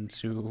and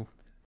to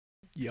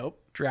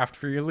draft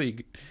for your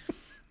league.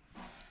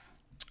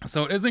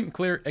 So it isn't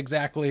clear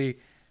exactly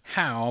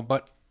how,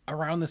 but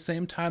around the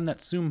same time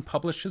that Sum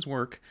published his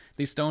work,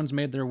 these stones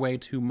made their way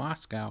to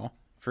Moscow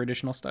for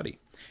additional study.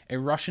 A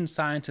Russian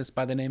scientist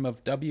by the name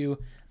of W.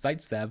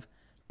 Zaitsev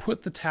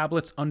put the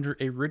tablets under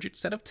a rigid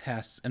set of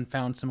tests and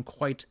found some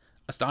quite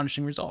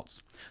astonishing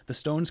results. The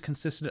stones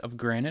consisted of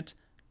granite,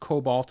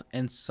 cobalt,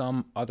 and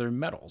some other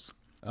metals,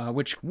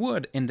 which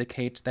would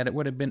indicate that it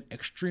would have been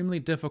extremely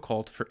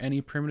difficult for any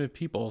primitive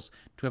peoples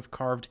to have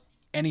carved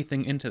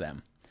anything into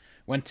them.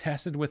 When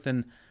tested with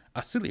an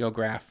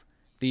oscillograph,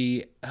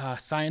 the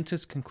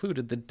scientists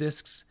concluded the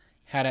discs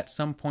had at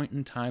some point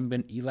in time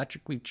been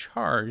electrically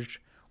charged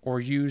or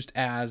used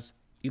as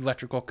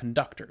electrical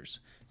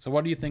conductors. So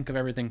what do you think of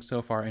everything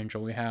so far,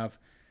 Angel? We have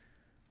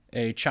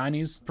a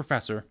Chinese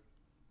professor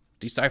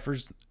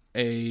deciphers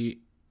a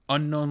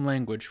unknown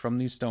language from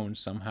these stones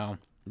somehow,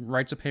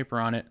 writes a paper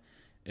on it,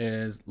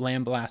 is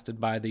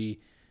lambasted by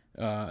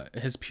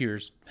his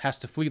peers, has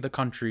to flee the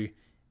country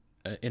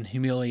in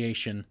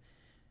humiliation.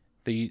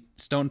 The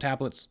stone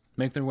tablets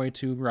make their way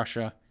to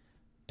Russia.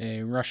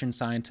 A Russian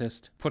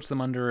scientist puts them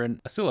under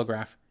an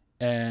oscillograph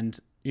and,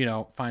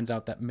 finds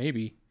out that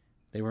maybe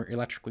they were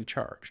electrically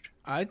charged.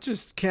 I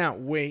just can't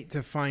wait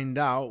to find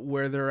out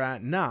where they're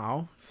at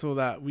now so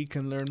that we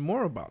can learn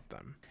more about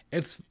them.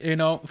 It's,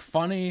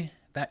 funny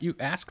that you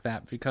ask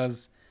that,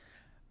 because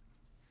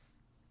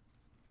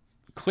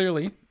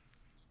clearly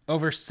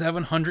over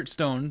 700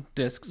 stone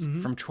discs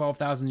from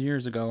 12,000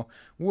 years ago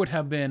would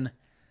have been,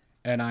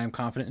 and I am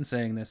confident in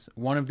saying this,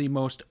 one of the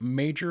most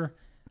major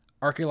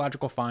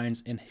archaeological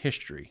finds in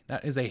history.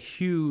 That is a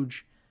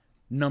huge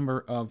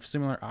number of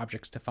similar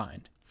objects to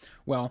find.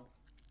 Well,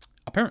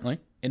 Apparently,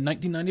 in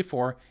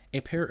 1994,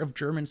 a pair of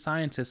German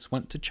scientists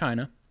went to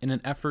China in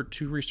an effort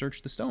to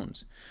research the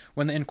stones.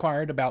 When they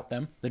inquired about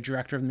them, the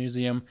director of the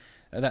museum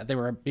that they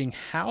were being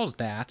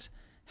housed at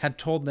had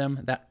told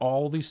them that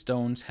all these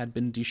stones had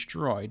been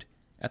destroyed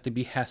at the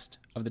behest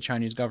of the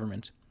Chinese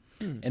government,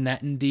 and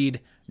that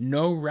indeed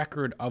no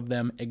record of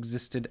them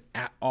existed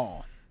at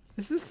all.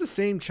 Is this the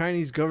same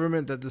Chinese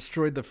government that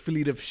destroyed the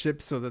fleet of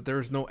ships so that there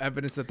was no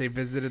evidence that they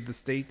visited the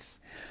States?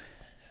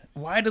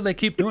 Why do they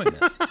keep doing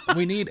this?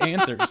 We need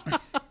answers.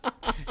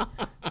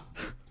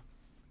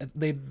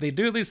 They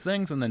do these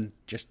things and then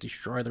just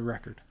destroy the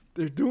record.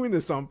 They're doing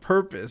this on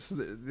purpose.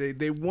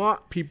 They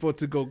want people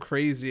to go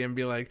crazy and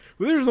be like,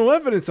 well, there's no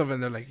evidence of it.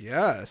 And they're like,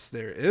 yes,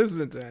 there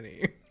isn't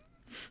any.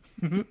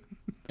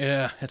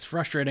 Yeah, it's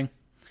frustrating.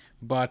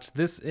 But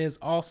this is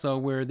also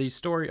where the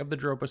story of the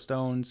Dropa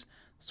stones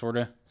sort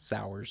of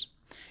sours.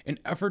 In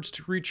efforts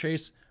to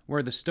retrace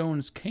where the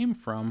stones came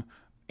from,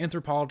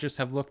 anthropologists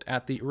have looked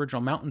at the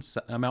original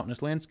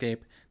mountainous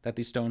landscape that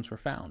these stones were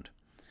found.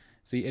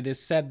 See, it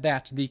is said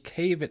that the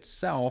cave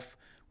itself,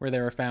 where they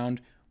were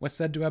found, was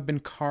said to have been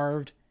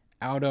carved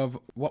out of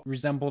what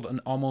resembled an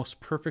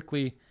almost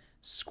perfectly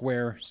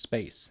square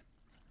space.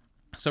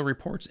 So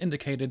reports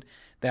indicated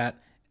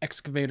that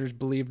excavators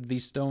believed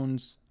these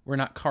stones were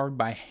not carved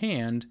by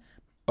hand,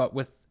 but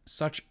with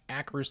such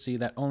accuracy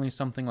that only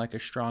something like a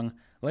strong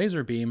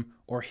laser beam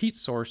or heat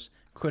source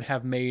could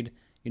have made,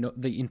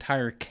 the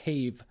entire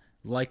cave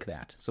like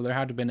that. So there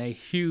had to have been a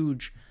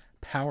huge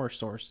power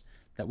source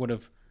that would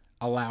have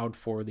allowed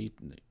for the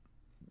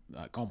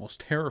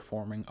almost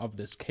terraforming of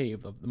this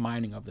cave, of the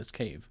mining of this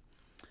cave.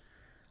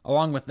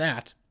 Along with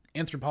that,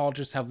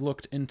 anthropologists have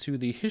looked into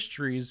the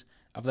histories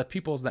of the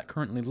peoples that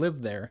currently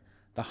live there,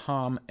 the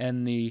Han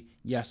and the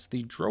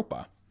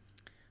Dropa.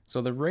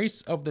 So the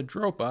race of the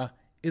Dropa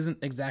isn't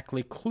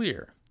exactly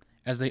clear,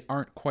 as they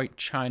aren't quite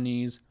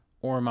Chinese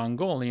or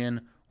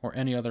Mongolian or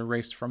any other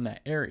race from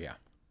that area.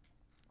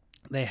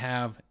 They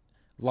have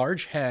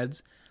large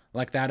heads,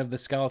 like that of the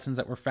skeletons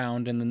that were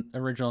found in the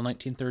original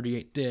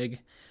 1938 dig,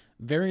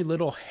 very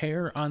little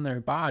hair on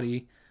their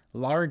body,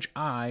 large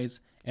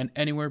eyes, and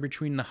anywhere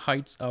between the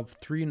heights of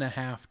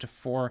 3.5 to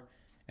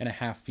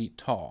 4.5 feet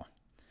tall.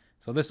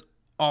 So this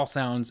all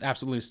sounds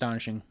absolutely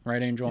astonishing,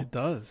 right, Angel? It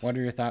does. What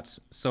are your thoughts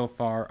so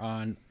far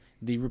on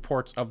the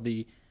reports of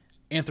the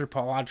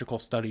anthropological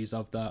studies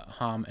of the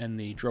Han and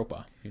the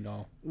Dropa?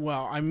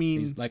 Well, I mean,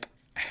 these like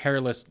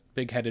hairless,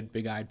 big-headed,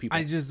 big-eyed people.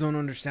 I just don't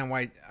understand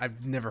why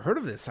I've never heard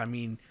of this. I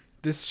mean,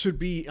 this should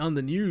be on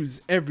the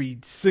news every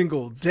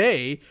single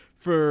day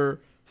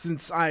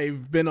since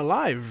I've been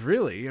alive,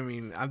 really. I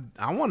mean,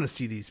 I want to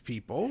see these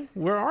people.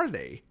 Where are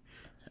they?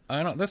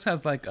 I don't. This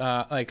has like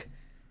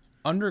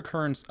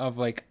undercurrents of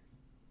like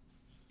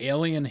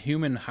alien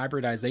human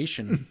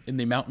hybridization in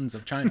the mountains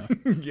of China.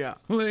 Yeah.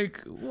 Like,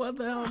 what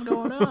the hell is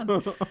going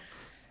on?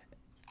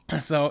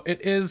 So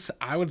it is,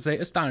 I would say,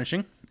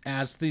 astonishing,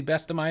 as to the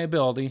best of my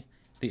ability,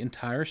 the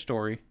entire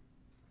story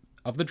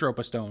of the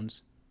Dropa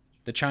stones,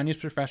 the Chinese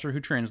professor who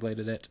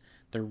translated it,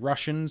 the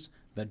Russians,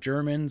 the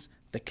Germans,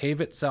 the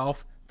cave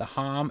itself, the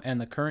Han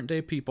and the current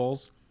day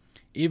peoples,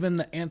 even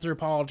the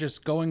anthropologists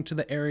going to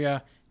the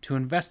area to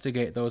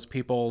investigate those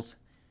peoples,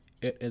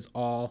 it is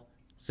all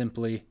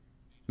simply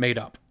made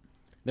up.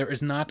 There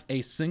is not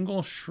a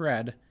single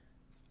shred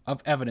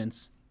of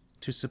evidence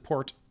to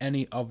support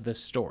any of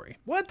this story.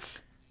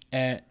 What?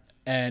 And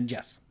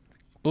yes,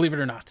 believe it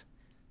or not,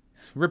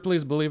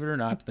 Ripley's Believe It or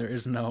Not, there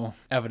is no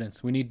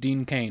evidence. We need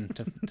Dean Cain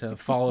to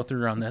follow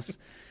through on this.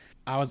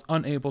 I was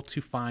unable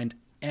to find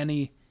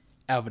any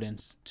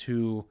evidence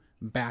to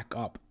back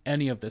up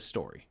any of this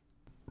story.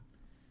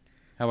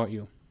 How about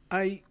you?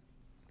 I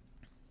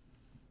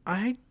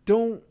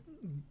don't.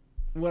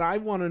 What I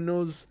want to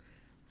know is,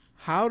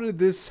 how did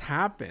this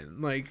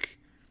happen? Like,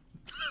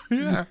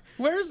 yeah,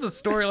 where's the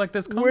story like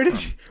this come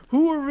from?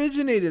 Who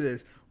originated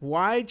this?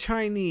 Why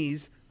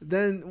Chinese?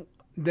 Then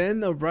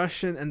the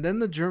Russian, and then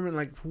the German.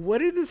 Like, what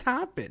did this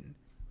happen?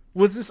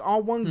 Was this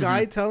all one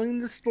guy telling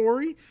the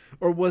story,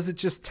 or was it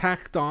just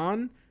tacked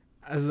on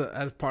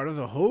as part of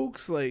the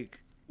hoax?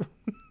 Like,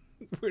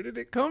 where did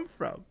it come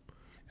from?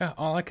 Yeah,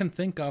 all I can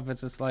think of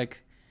is it's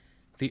like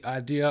the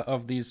idea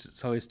of these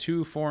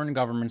two foreign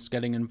governments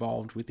getting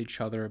involved with each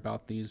other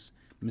about these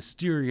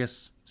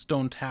mysterious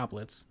stone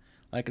tablets.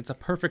 Like, it's a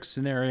perfect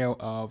scenario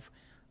of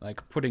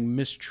like putting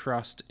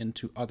mistrust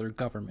into other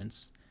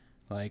governments.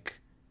 Like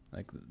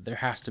there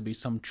has to be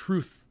some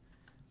truth,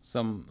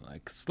 some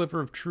like sliver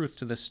of truth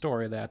to this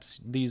story that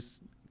these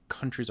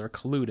countries are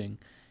colluding,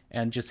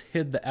 and just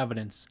hid the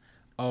evidence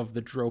of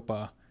the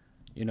Dropa,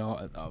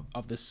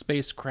 of the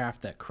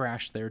spacecraft that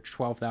crashed there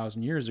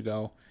 12,000 years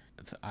ago.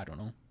 I don't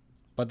know,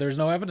 but there's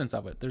no evidence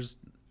of it. There's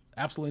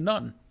absolutely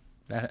none.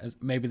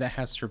 Maybe that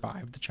has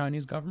survived the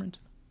Chinese government,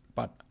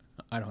 but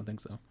I don't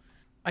think so.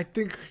 I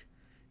think,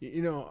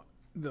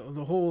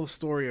 the whole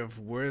story of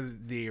where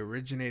they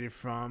originated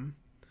from,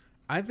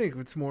 I think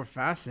what's more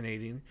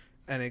fascinating,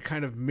 and it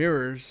kind of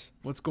mirrors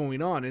what's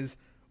going on, is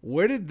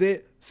where did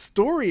the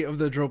story of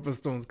the Dropa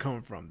stones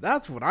come from?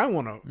 That's what I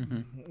want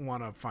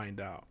to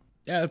find out.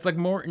 Yeah, it's like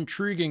more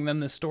intriguing than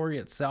the story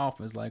itself.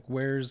 Is like,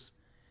 who's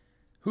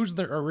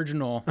the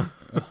original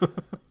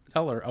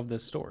teller of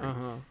this story?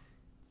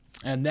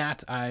 And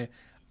that I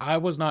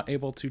was not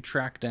able to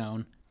track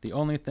down. The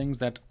only things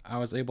that I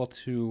was able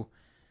to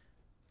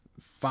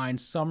find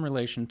some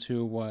relation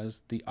to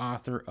was the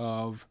author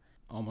of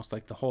almost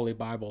like the Holy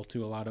Bible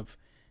to a lot of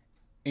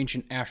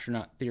ancient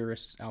astronaut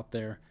theorists out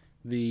there,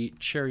 the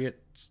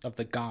Chariots of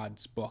the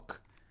Gods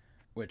book,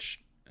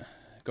 which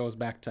goes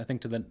back to, I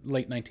think, to the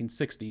late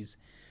 1960s.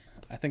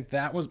 I think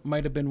that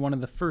might have been one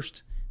of the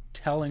first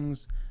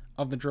tellings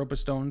of the Dropa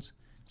stones.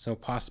 So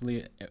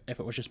possibly if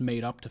it was just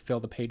made up to fill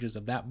the pages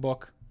of that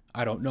book,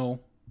 I don't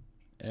know.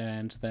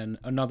 And then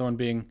another one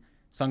being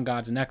Sun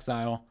Gods in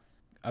Exile,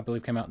 I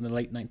believe came out in the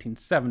late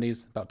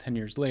 1970s, about 10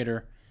 years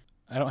later.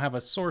 I don't have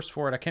a source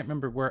for it. I can't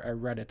remember where I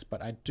read it,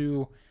 but I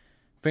do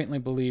faintly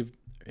believe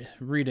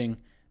reading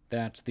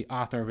that the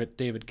author of it,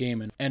 David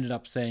Gaiman, ended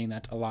up saying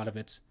that a lot of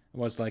it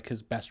was like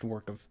his best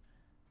work of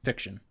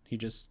fiction. He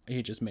just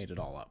made it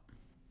all up.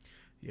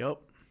 Yep.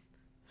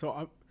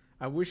 So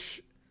I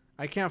wish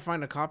I can't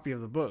find a copy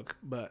of the book,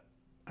 but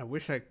I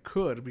wish I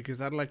could, because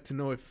I'd like to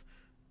know if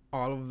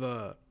all of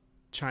the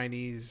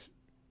Chinese,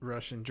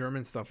 Russian,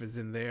 German stuff is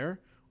in there,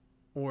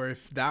 or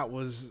if that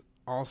was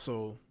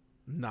also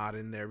not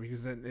in there,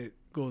 because then it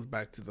goes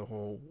back to the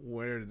whole,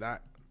 where did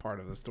that part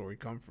of the story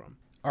come from?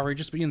 Are we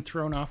just being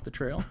thrown off the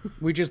trail?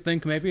 We just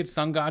think maybe it's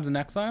Sun Gods in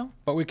Exile,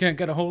 but we can't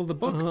get a hold of the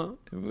book.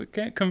 We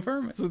can't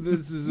confirm it. So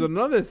this is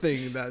another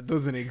thing that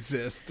doesn't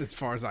exist as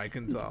far as I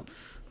can tell.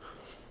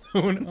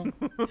 Oh no.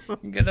 You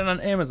can get it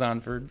on Amazon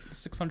for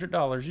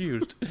 $600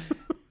 used.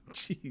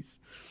 Jeez.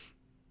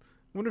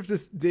 Wonder if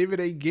this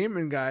David A.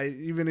 Gaiman guy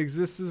even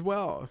exists as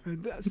well.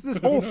 This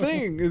whole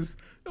thing is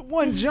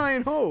one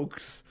giant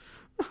hoax.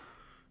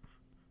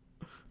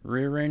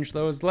 Rearrange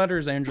those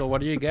letters, Angel.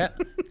 What do you get?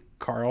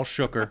 Carl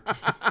Shooker.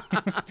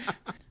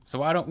 So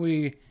why don't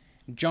we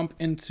jump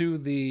into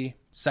the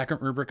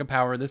second rubric of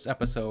power this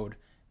episode,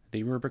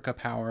 the rubric of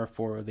power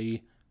for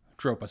the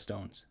Dropa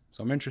stones.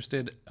 So I'm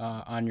interested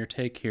on your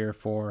take here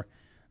for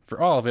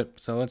all of it.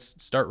 So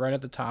let's start right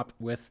at the top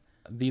with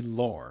the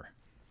lore.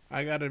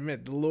 I gotta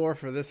admit, the lore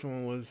for this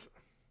one was,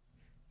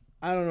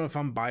 I don't know if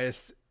I'm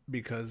biased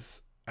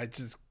because I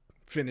just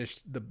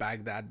finished the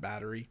Baghdad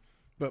Battery,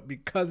 but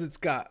because it's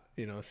got,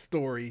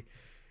 story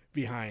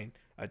behind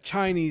a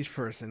Chinese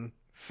person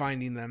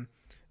finding them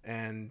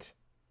and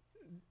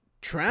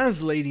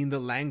translating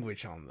the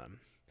language on them,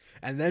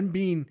 and then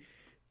being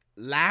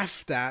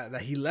laughed at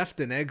that he left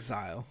in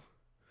exile,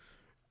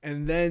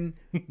 and then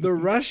the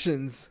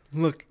Russians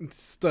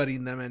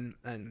studying them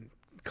and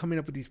coming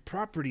up with these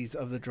properties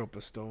of the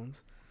Dropa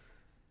stones,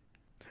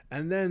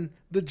 and then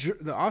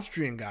the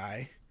Austrian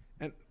guy,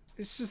 and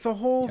it's just a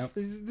whole. Yep.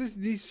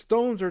 These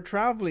stones are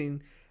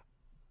traveling.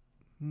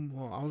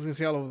 Well, I was gonna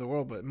say all over the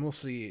world, but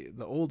mostly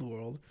the old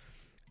world.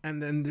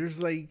 And then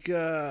there's like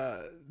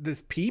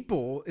this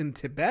people in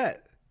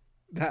Tibet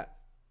that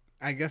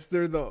I guess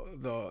they're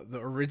the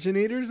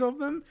originators of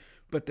them,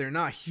 but they're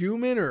not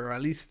human, or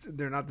at least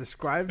they're not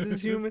described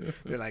as human.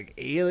 They're like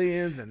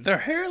aliens, and they're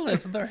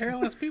hairless. They're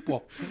hairless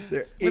people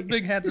with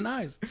big heads and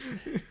eyes.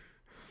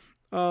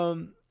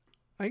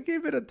 I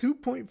gave it a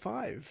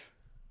 2.5.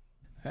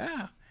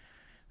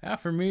 Yeah.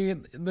 For me,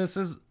 this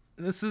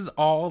is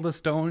all the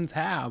stones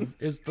have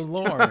is the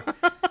lore.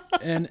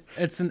 And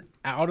it's an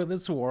out of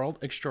this world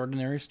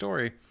extraordinary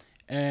story.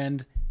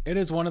 And it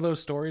is one of those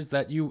stories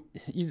that you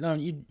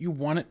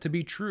want it to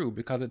be true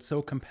because it's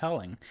so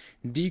compelling.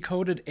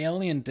 Decoded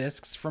alien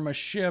discs from a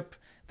ship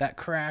that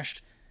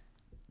crashed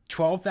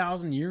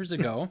 12,000 years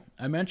ago.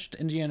 I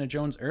mentioned Indiana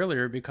Jones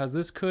earlier because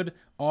this could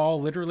all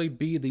literally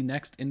be the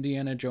next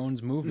Indiana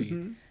Jones movie.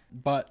 Mm-hmm.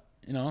 But,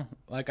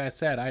 like I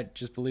said, I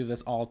just believe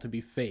this all to be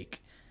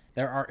fake.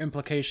 There are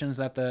implications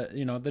that the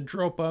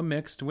Dropa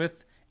mixed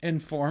with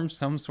and formed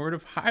some sort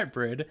of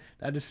hybrid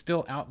that is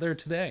still out there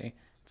today.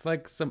 It's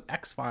like some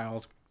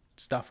X-Files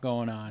stuff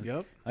going on.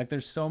 Yep. Like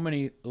there's so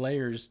many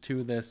layers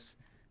to this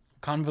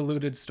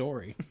convoluted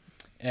story.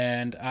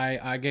 And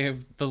I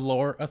gave the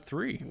lore a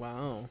 3.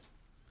 Wow.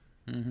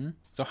 Mm-hmm.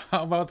 So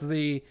how about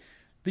the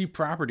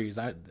properties?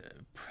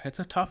 It's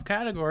a tough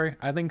category.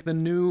 I think the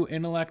new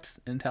intellect,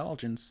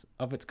 intelligence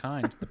of its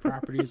kind, the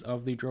properties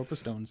of the Dropa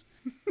stones.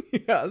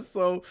 Yeah,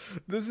 so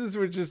this is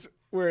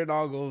where it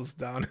all goes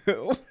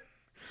downhill.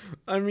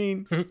 I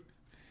mean,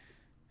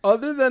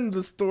 other than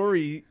the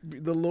story,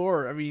 the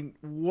lore, I mean,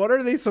 what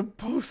are they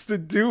supposed to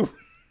do?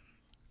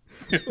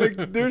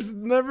 Like, there's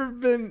never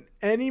been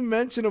any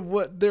mention of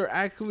what they're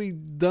actually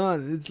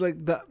done. It's like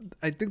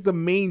I think the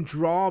main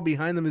draw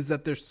behind them is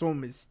that they're so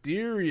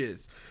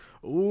mysterious.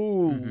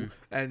 Ooh, mm-hmm.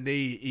 And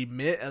they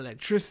emit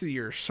electricity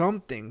or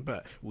something,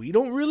 but we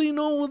don't really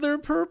know their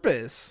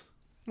purpose.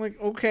 Like,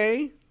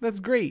 okay, that's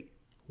great.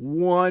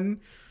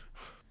 One.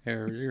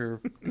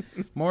 You're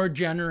more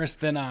generous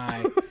than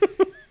I.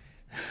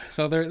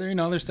 So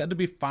they're said to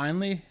be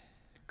finely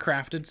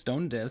crafted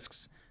stone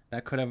discs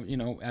that could have,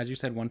 as you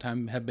said one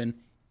time, have been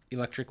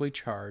electrically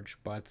charged,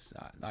 but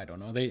I don't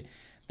know.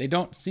 They They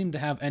don't seem to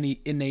have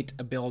any innate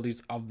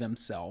abilities of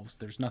themselves.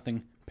 There's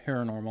nothing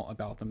paranormal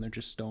about them. They're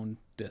just stone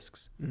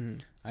discs.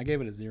 I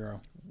gave it a 0.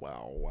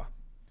 Wow.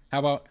 How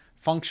about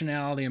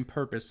functionality and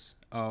purpose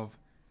of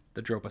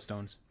the Dropa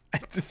stones?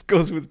 This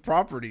goes with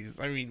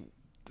properties. I mean,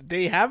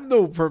 they have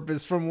no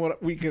purpose from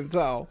what we can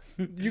tell.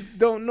 You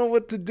don't know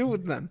what to do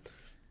with them.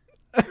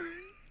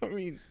 I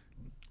mean,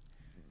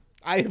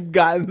 I have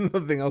got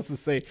nothing else to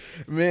say.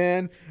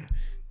 Man,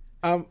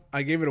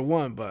 I gave it a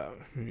 1, but,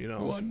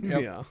 1,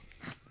 yep. Yeah.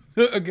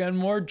 Again,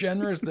 more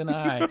generous than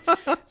I.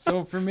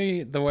 So for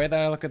me, the way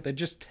that I look at it, they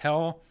just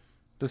tell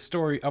the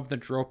story of the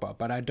Dropa,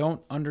 but I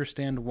don't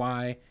understand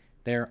why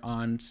they're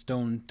on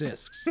stone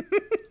discs.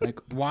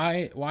 Like,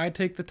 why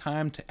take the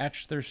time to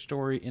etch their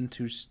story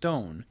into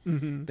stone?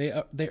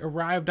 They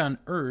arrived on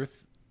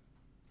Earth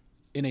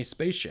in a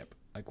spaceship.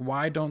 Like,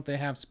 why don't they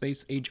have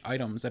space age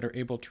items that are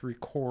able to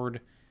record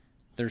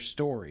their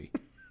story?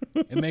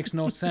 It makes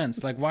no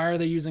sense. Like, why are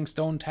they using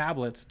stone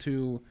tablets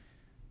to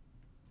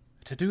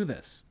do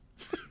this?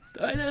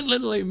 It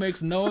literally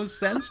makes no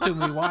sense to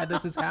me why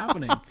this is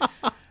happening.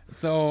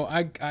 So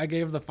I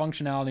gave the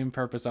functionality and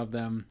purpose of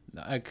them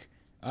like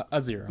a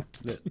 0.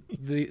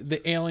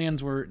 The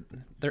aliens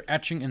they're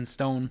etching in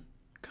stone.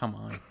 Come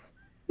on.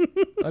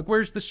 Like,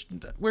 where's the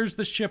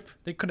ship?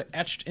 They could have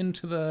etched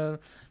into the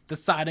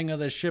siding of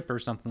the ship or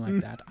something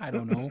like that. I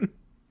don't know.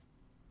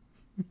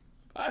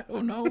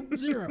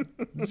 0.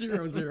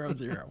 0, 0,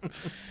 0.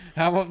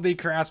 How about the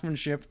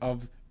craftsmanship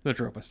of the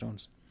Dropa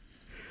stones?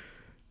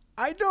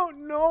 I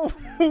don't know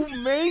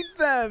who made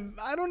them.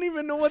 I don't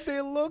even know what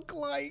they look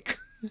like.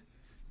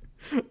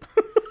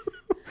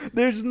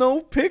 There's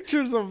no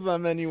pictures of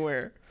them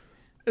anywhere.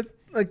 It's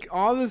like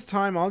all this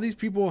time, all these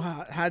people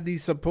had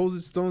these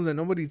supposed stones and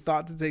nobody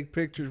thought to take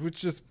pictures,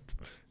 which just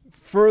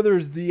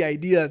furthers the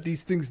idea that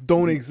these things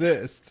don't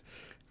exist.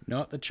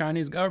 No, the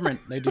Chinese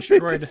government, they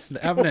destroyed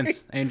the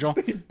evidence, Angel.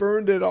 They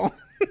burned it all.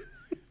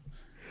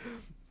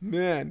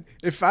 Man,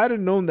 if I'd have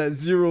known that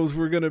zeros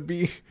were going to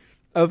be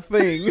a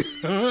thing.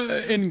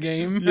 In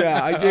game.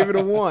 Yeah, I gave it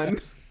a 1.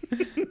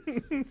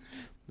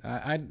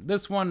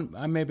 This one,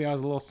 maybe I was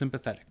a little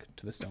sympathetic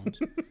to the stones.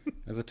 It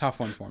was a tough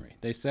one for me.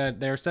 They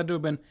are said to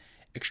have been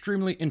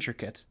extremely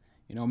intricate,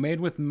 made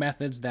with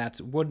methods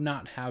that would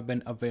not have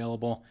been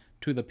available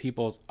to the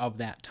peoples of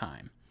that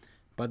time.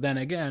 But then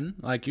again,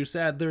 like you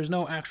said, there's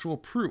no actual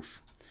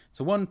proof.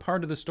 So one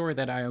part of the story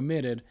that I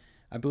omitted,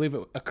 I believe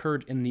it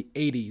occurred in the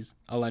 80s,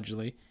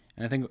 allegedly.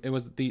 And I think it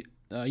was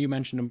you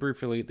mentioned him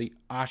briefly, the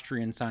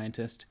Austrian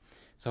scientist.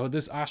 So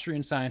this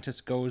Austrian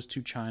scientist goes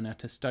to China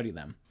to study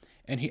them.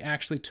 And he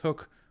actually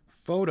took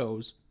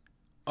photos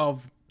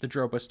of the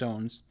Dropa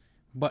stones,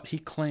 but he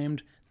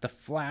claimed the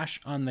flash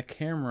on the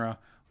camera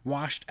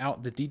washed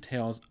out the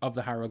details of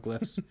the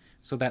hieroglyphs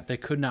so that they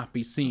could not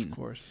be seen. Of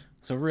course.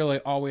 So really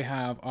all we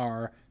have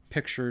are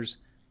pictures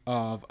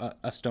of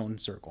a stone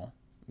circle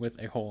with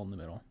a hole in the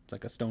middle. It's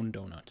like a stone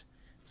donut.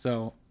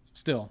 So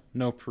still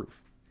no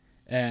proof.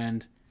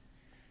 And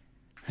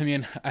I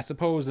mean, I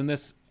suppose in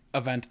this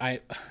event,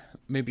 I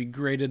maybe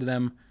graded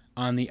them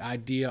on the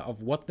idea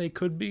of what they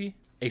could be.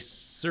 A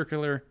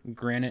circular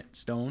granite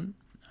stone.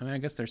 I mean, I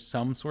guess there's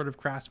some sort of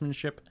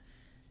craftsmanship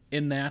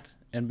in that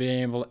and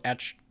being able to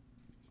etch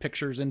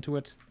pictures into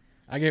it.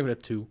 I gave it a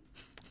 2.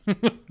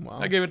 Wow.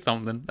 I gave it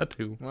something. A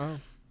 2. Wow.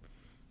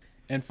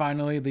 And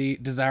finally, the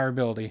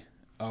desirability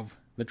of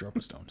the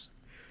Dropa stones.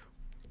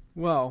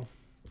 Well,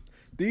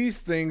 these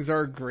things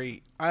are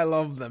great. I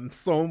love them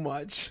so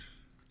much.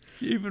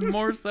 Even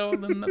more so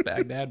than the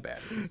Baghdad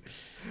battery.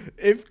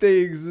 If they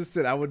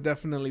existed, I would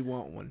definitely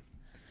want one.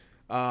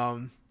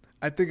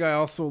 I think I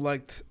also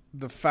liked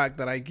the fact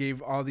that I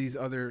gave all these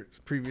other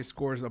previous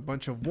scores a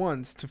bunch of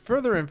 1s to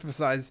further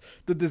emphasize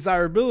the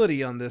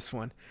desirability on this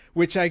one,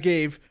 which I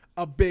gave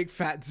a big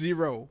fat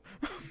 0.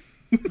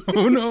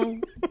 Oh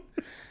no.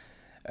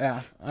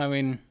 Yeah, I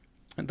mean,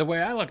 the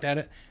way I looked at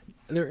it,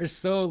 there is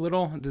so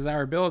little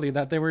desirability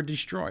that they were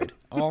destroyed.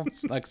 All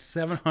like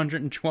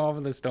 712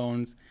 of the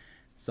stones.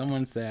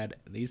 Someone said,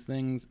 these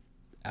things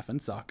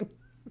effing suck.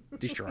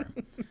 Destroy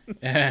them.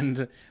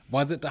 And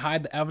was it to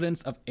hide the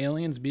evidence of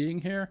aliens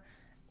being here?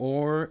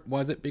 Or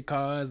was it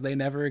because they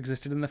never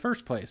existed in the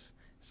first place?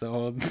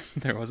 So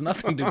there was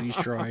nothing to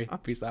destroy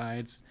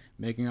besides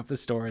making up the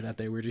story that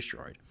they were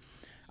destroyed.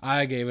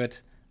 I gave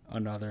it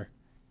another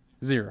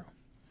 0.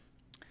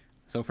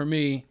 So for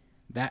me,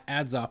 that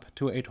adds up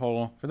to a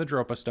total for the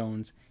Dropa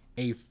stones,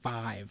 a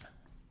 5.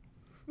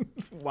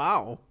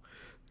 Wow.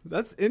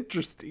 That's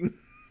interesting.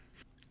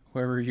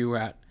 Where were you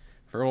at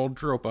for old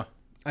Dropa?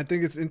 I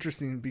think it's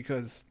interesting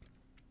because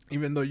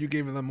even though you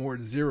gave them more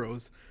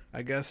 0s,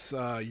 I guess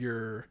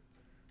your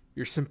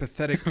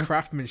sympathetic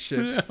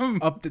craftsmanship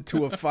upped it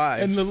to a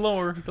 5. And the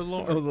lore.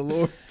 Oh, the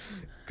lore.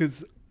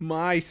 Because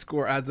my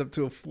score adds up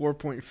to a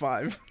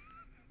 4.5.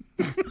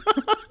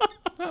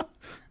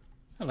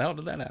 How the hell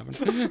did that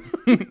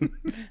happen?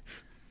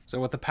 So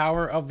with the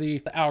power of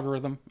the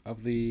algorithm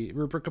of the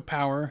Rubric of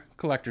Power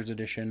Collector's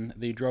Edition,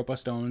 the Dropa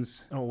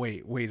stones... Oh,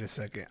 wait a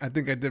second. I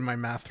think I did my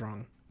math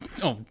wrong.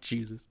 Oh,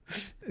 Jesus.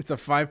 It's a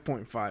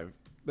 5.5.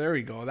 There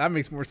we go. That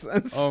makes more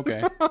sense.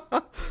 Okay.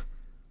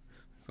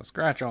 So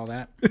scratch all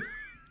that.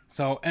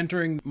 So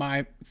entering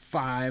my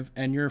 5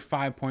 and your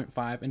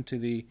 5.5 into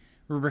the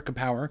Rubric of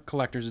Power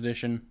Collector's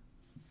Edition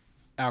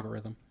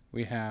algorithm,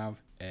 we have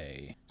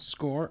a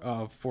score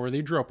of, for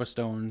the Dropa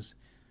Stones,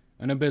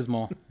 an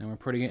abysmal, and we're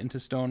putting it into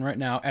stone right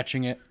now,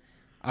 etching it,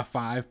 a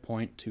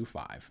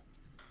 5.25.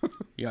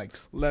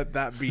 Yikes. Let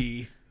that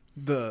be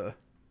the...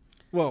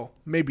 Well,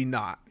 maybe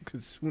not,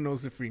 because who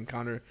knows if we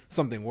encounter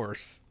something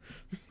worse.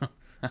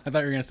 I thought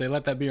you were going to say,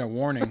 let that be a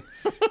warning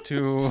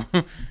to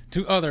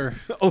other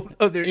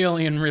Other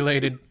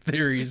alien-related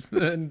theories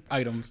and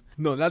items.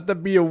 No, let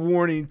that be a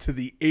warning to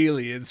the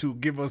aliens who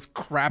give us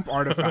crap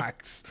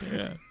artifacts.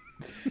 Yeah.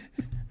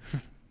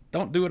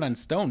 Don't do it on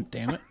stone,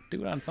 damn it.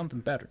 Do it on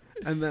something better.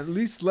 And at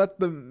least let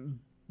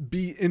them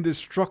be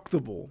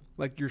indestructible,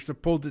 like your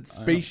supposed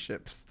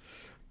spaceships.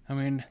 I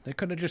mean, they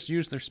could have just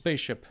used their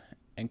spaceship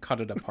and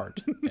cut it apart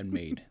and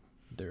made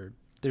their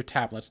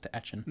tablets to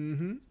etch in.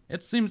 Mm-hmm.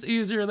 It seems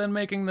easier than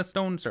making the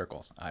stone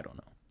circles. I don't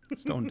know.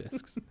 Stone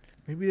discs.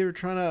 Maybe they were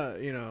trying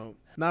to,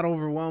 not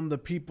overwhelm the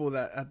people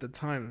that at the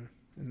time.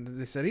 And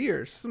they said,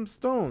 here's some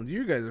stones.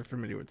 You guys are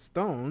familiar with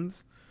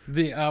stones.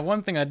 The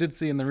one thing I did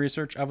see in the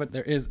research of it,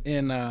 there is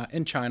in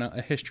China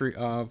a history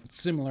of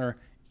similar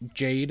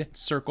jade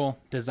circle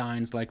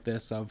designs like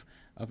this of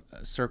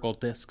circle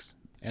discs,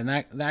 and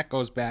that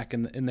goes back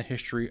in the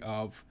history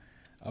of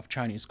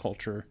Chinese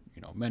culture,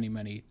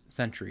 many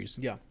centuries.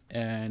 Yeah.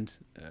 And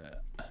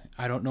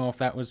I don't know if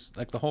that was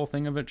like the whole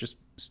thing of it just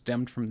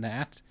stemmed from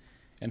that,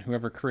 and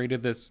whoever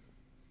created this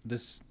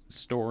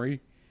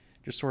story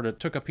just sort of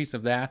took a piece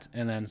of that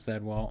and then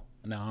said, well,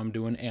 now I'm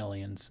doing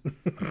aliens.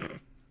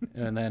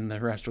 And then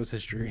the rest was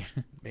history.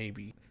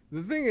 Maybe.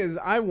 The thing is,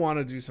 I want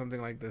to do something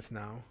like this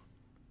now.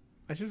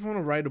 I just want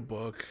to write a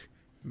book,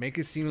 make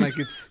it seem like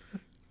it's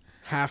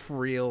half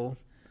real,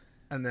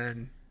 and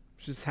then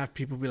just have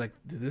people be like,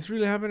 did this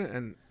really happen?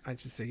 And I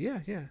just say, yeah,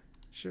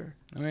 sure.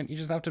 I mean, you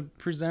just have to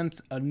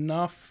present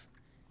enough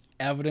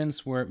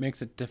evidence where it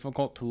makes it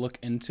difficult to look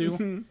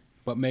into,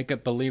 but make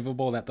it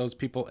believable that those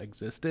people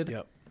existed.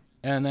 Yep.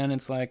 And then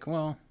it's like,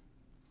 well,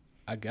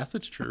 I guess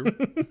it's true.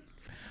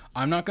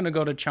 I'm not going to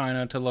go to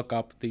China to look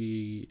up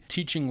the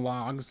teaching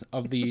logs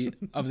of the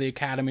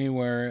academy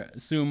where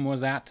Soong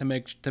was at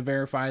to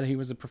verify that he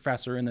was a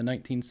professor in the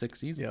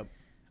 1960s. Yep.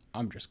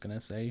 I'm just going to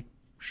say,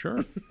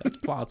 sure, that's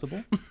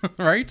plausible,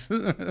 right?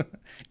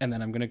 And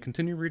then I'm going to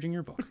continue reading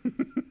your book.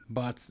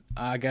 But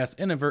I guess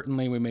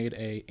inadvertently we made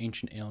a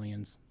Ancient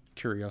Aliens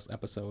Curios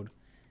episode,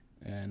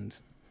 and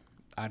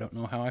I don't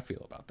know how I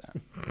feel about that.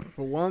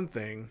 For one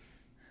thing,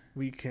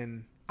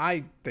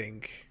 I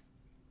think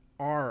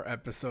our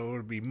episode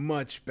would be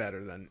much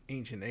better than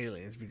Ancient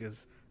Aliens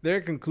because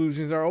their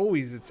conclusions are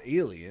always it's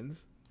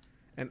aliens,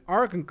 and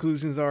our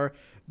conclusions are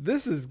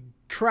this is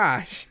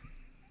trash.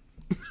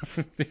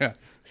 Yeah,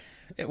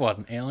 it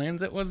wasn't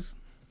aliens. It was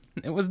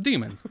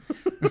demons.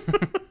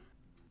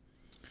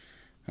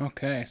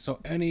 Okay, so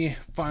any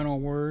final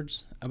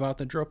words about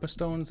the Dropa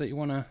stones that you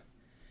want to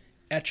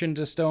etch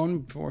into stone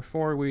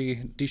before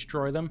we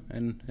destroy them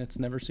and it's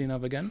never seen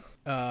of again?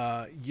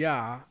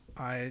 Yeah,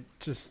 I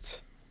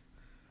just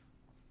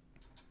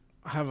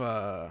have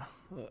a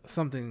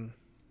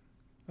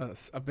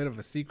bit of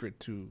a secret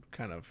to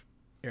kind of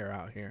air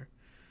out here.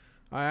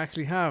 I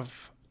actually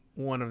have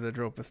one of the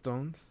Dropa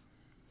stones.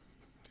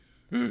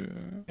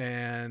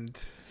 And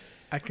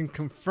I can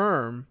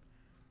confirm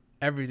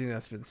everything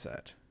that's been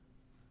said.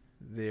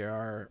 There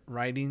are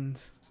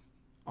writings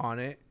on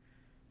it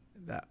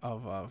that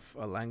of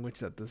a language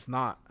that does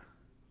not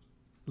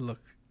look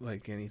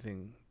like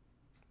anything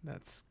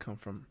that's come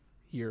from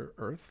here,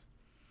 Earth.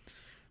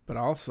 But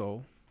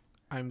also,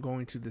 I'm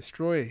going to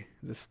destroy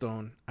the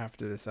stone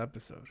after this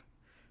episode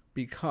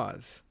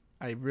because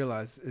I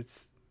realize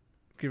it's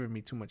giving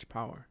me too much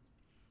power.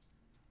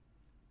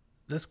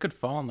 This could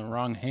fall in the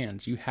wrong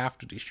hands. You have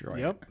to destroy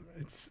it. Yep,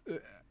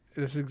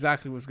 it's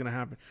exactly what's going to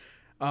happen.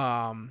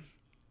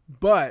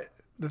 But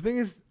the thing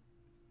is,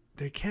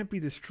 they can't be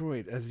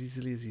destroyed as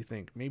easily as you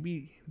think.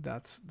 Maybe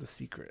that's the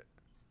secret.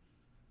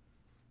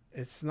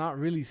 It's not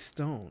really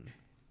stone.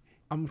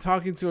 I'm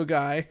talking to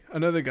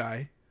another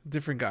guy,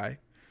 different guy,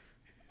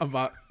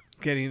 about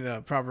getting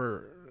the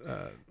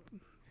proper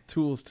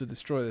tools to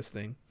destroy this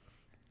thing.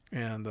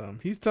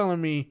 And he's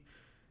telling me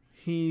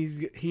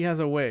he has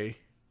a way.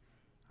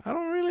 I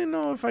don't really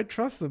know if I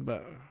trust him,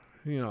 but,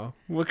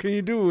 what can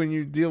you do when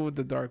you deal with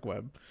the dark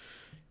web?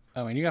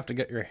 I mean, you have to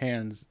get your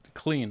hands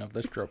clean of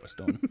this Dropa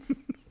stone.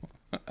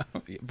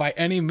 By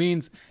any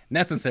means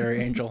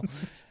necessary, Angel.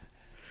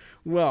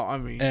 Well, I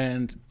mean...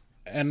 And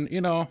I'm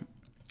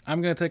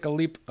going to take a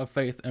leap of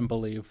faith and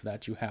believe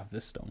that you have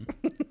this stone.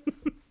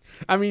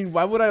 I mean,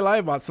 why would I lie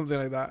about something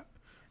like that?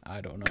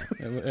 I don't know.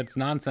 It's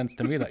nonsense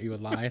to me that you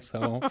would lie,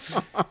 so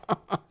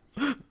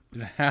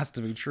it has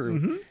to be true.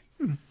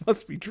 Mm-hmm.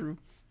 Must be true.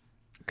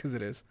 Because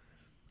it is.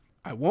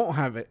 I won't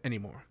have it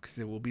anymore because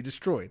it will be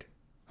destroyed.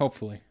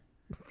 Hopefully.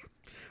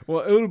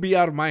 Well, it'll be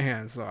out of my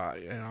hands, so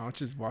I'll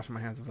just wash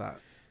my hands of that.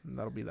 And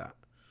that'll be that.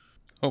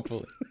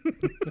 Hopefully.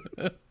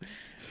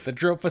 The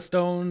Dropa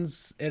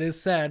stones, it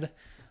is said,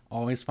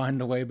 always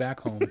find a way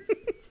back home.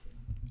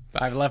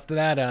 I've left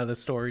that out of the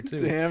story, too.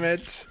 Damn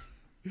it.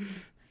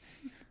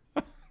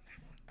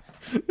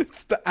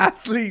 It's the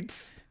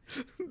athletes.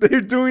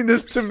 They're doing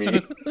this to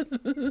me.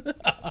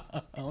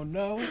 Oh,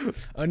 no.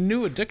 A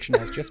new addiction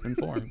has just been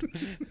formed.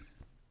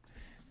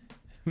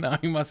 Now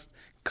you must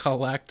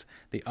collect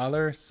the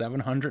other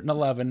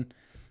 711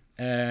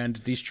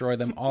 and destroy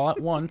them all at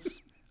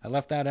once. I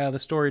left that out of the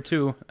story,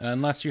 too.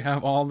 Unless you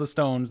have all the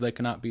stones, they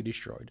cannot be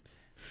destroyed.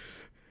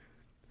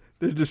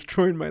 They're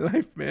destroying my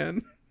life,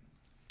 man.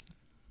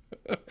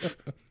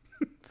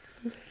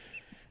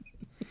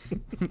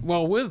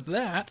 Well, with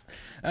that,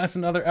 that's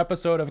another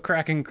episode of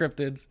Cracking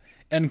Cryptids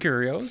and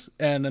Curios,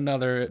 and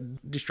another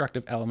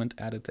destructive element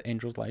added to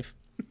Angel's life.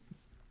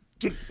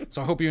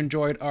 So I hope you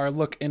enjoyed our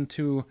look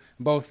into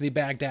both the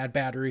Baghdad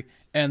Battery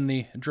and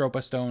the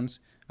Dropa Stones,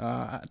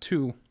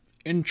 two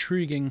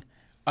intriguing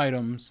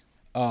items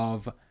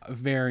of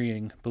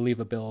varying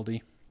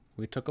believability.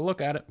 We took a look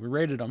at it. We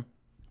rated them.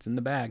 It's in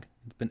the bag.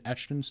 It's been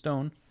etched in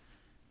stone.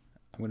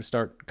 I'm going to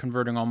start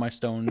converting all my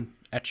stone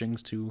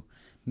etchings to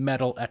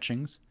metal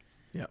etchings.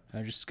 Yeah.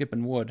 Just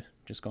skipping wood,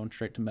 just going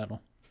straight to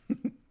metal.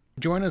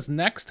 Join us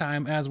next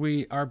time as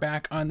we are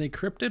back on the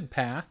cryptid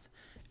path,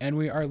 and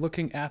we are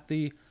looking at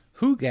the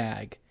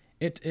Hugag.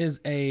 It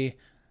is a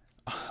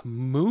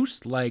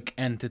moose-like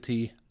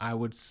entity, I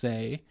would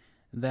say,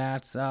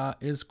 that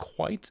is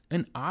quite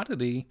an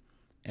oddity,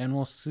 and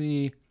we'll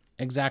see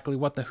exactly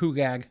what the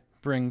Hugag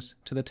brings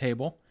to the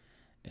table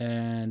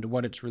and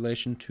what its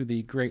relation to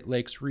the Great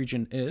Lakes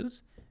region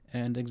is,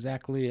 and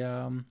exactly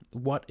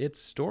what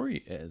its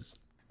story is.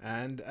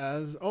 And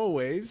as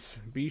always,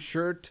 be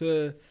sure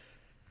to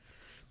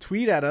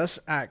tweet at us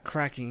at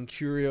Cracking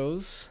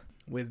Curios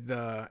with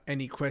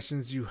any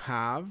questions you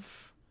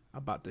have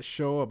about the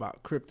show,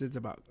 about cryptids,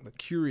 about the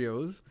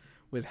curios,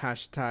 with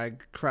hashtag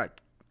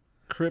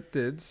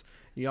cryptids.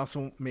 You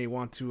also may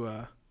want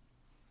to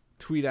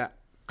tweet at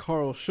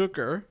Carl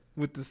Shuker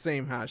with the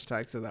same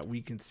hashtag so that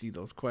we can see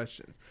those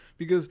questions.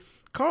 Because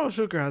Carl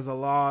Shuker has a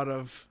lot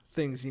of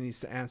things he needs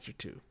to answer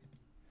to.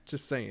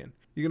 Just saying.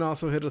 You can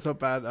also hit us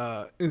up at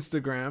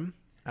Instagram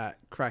at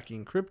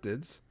Cracking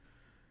Cryptids.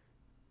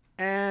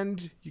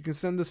 And you can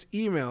send us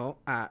email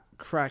at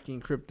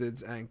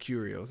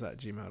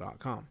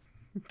crackingcryptidsandcurios@gmail.com.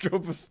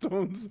 Dropa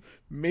Stones,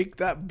 make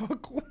that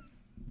buckle.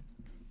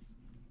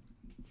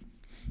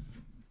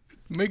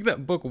 Make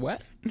that book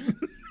wet?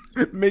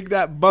 Make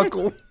that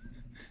buckle.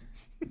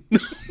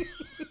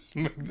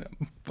 Make that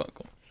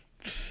buckle.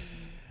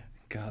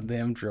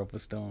 Goddamn Dropa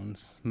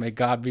Stones. May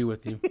God be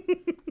with you.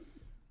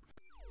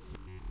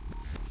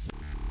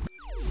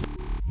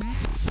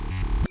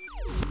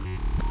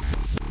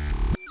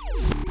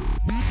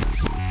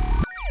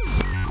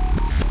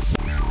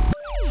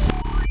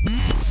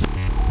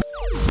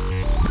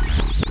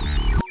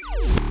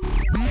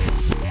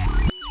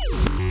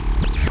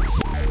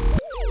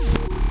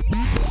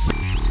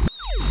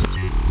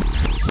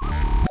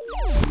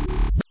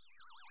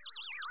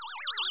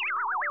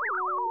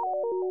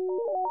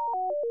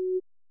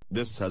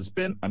 This has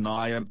been an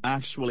I Am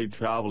Actually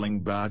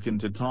Traveling Back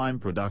into Time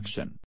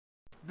production.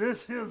 This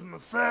is my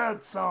sad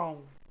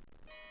song.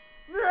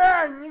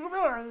 Yeah,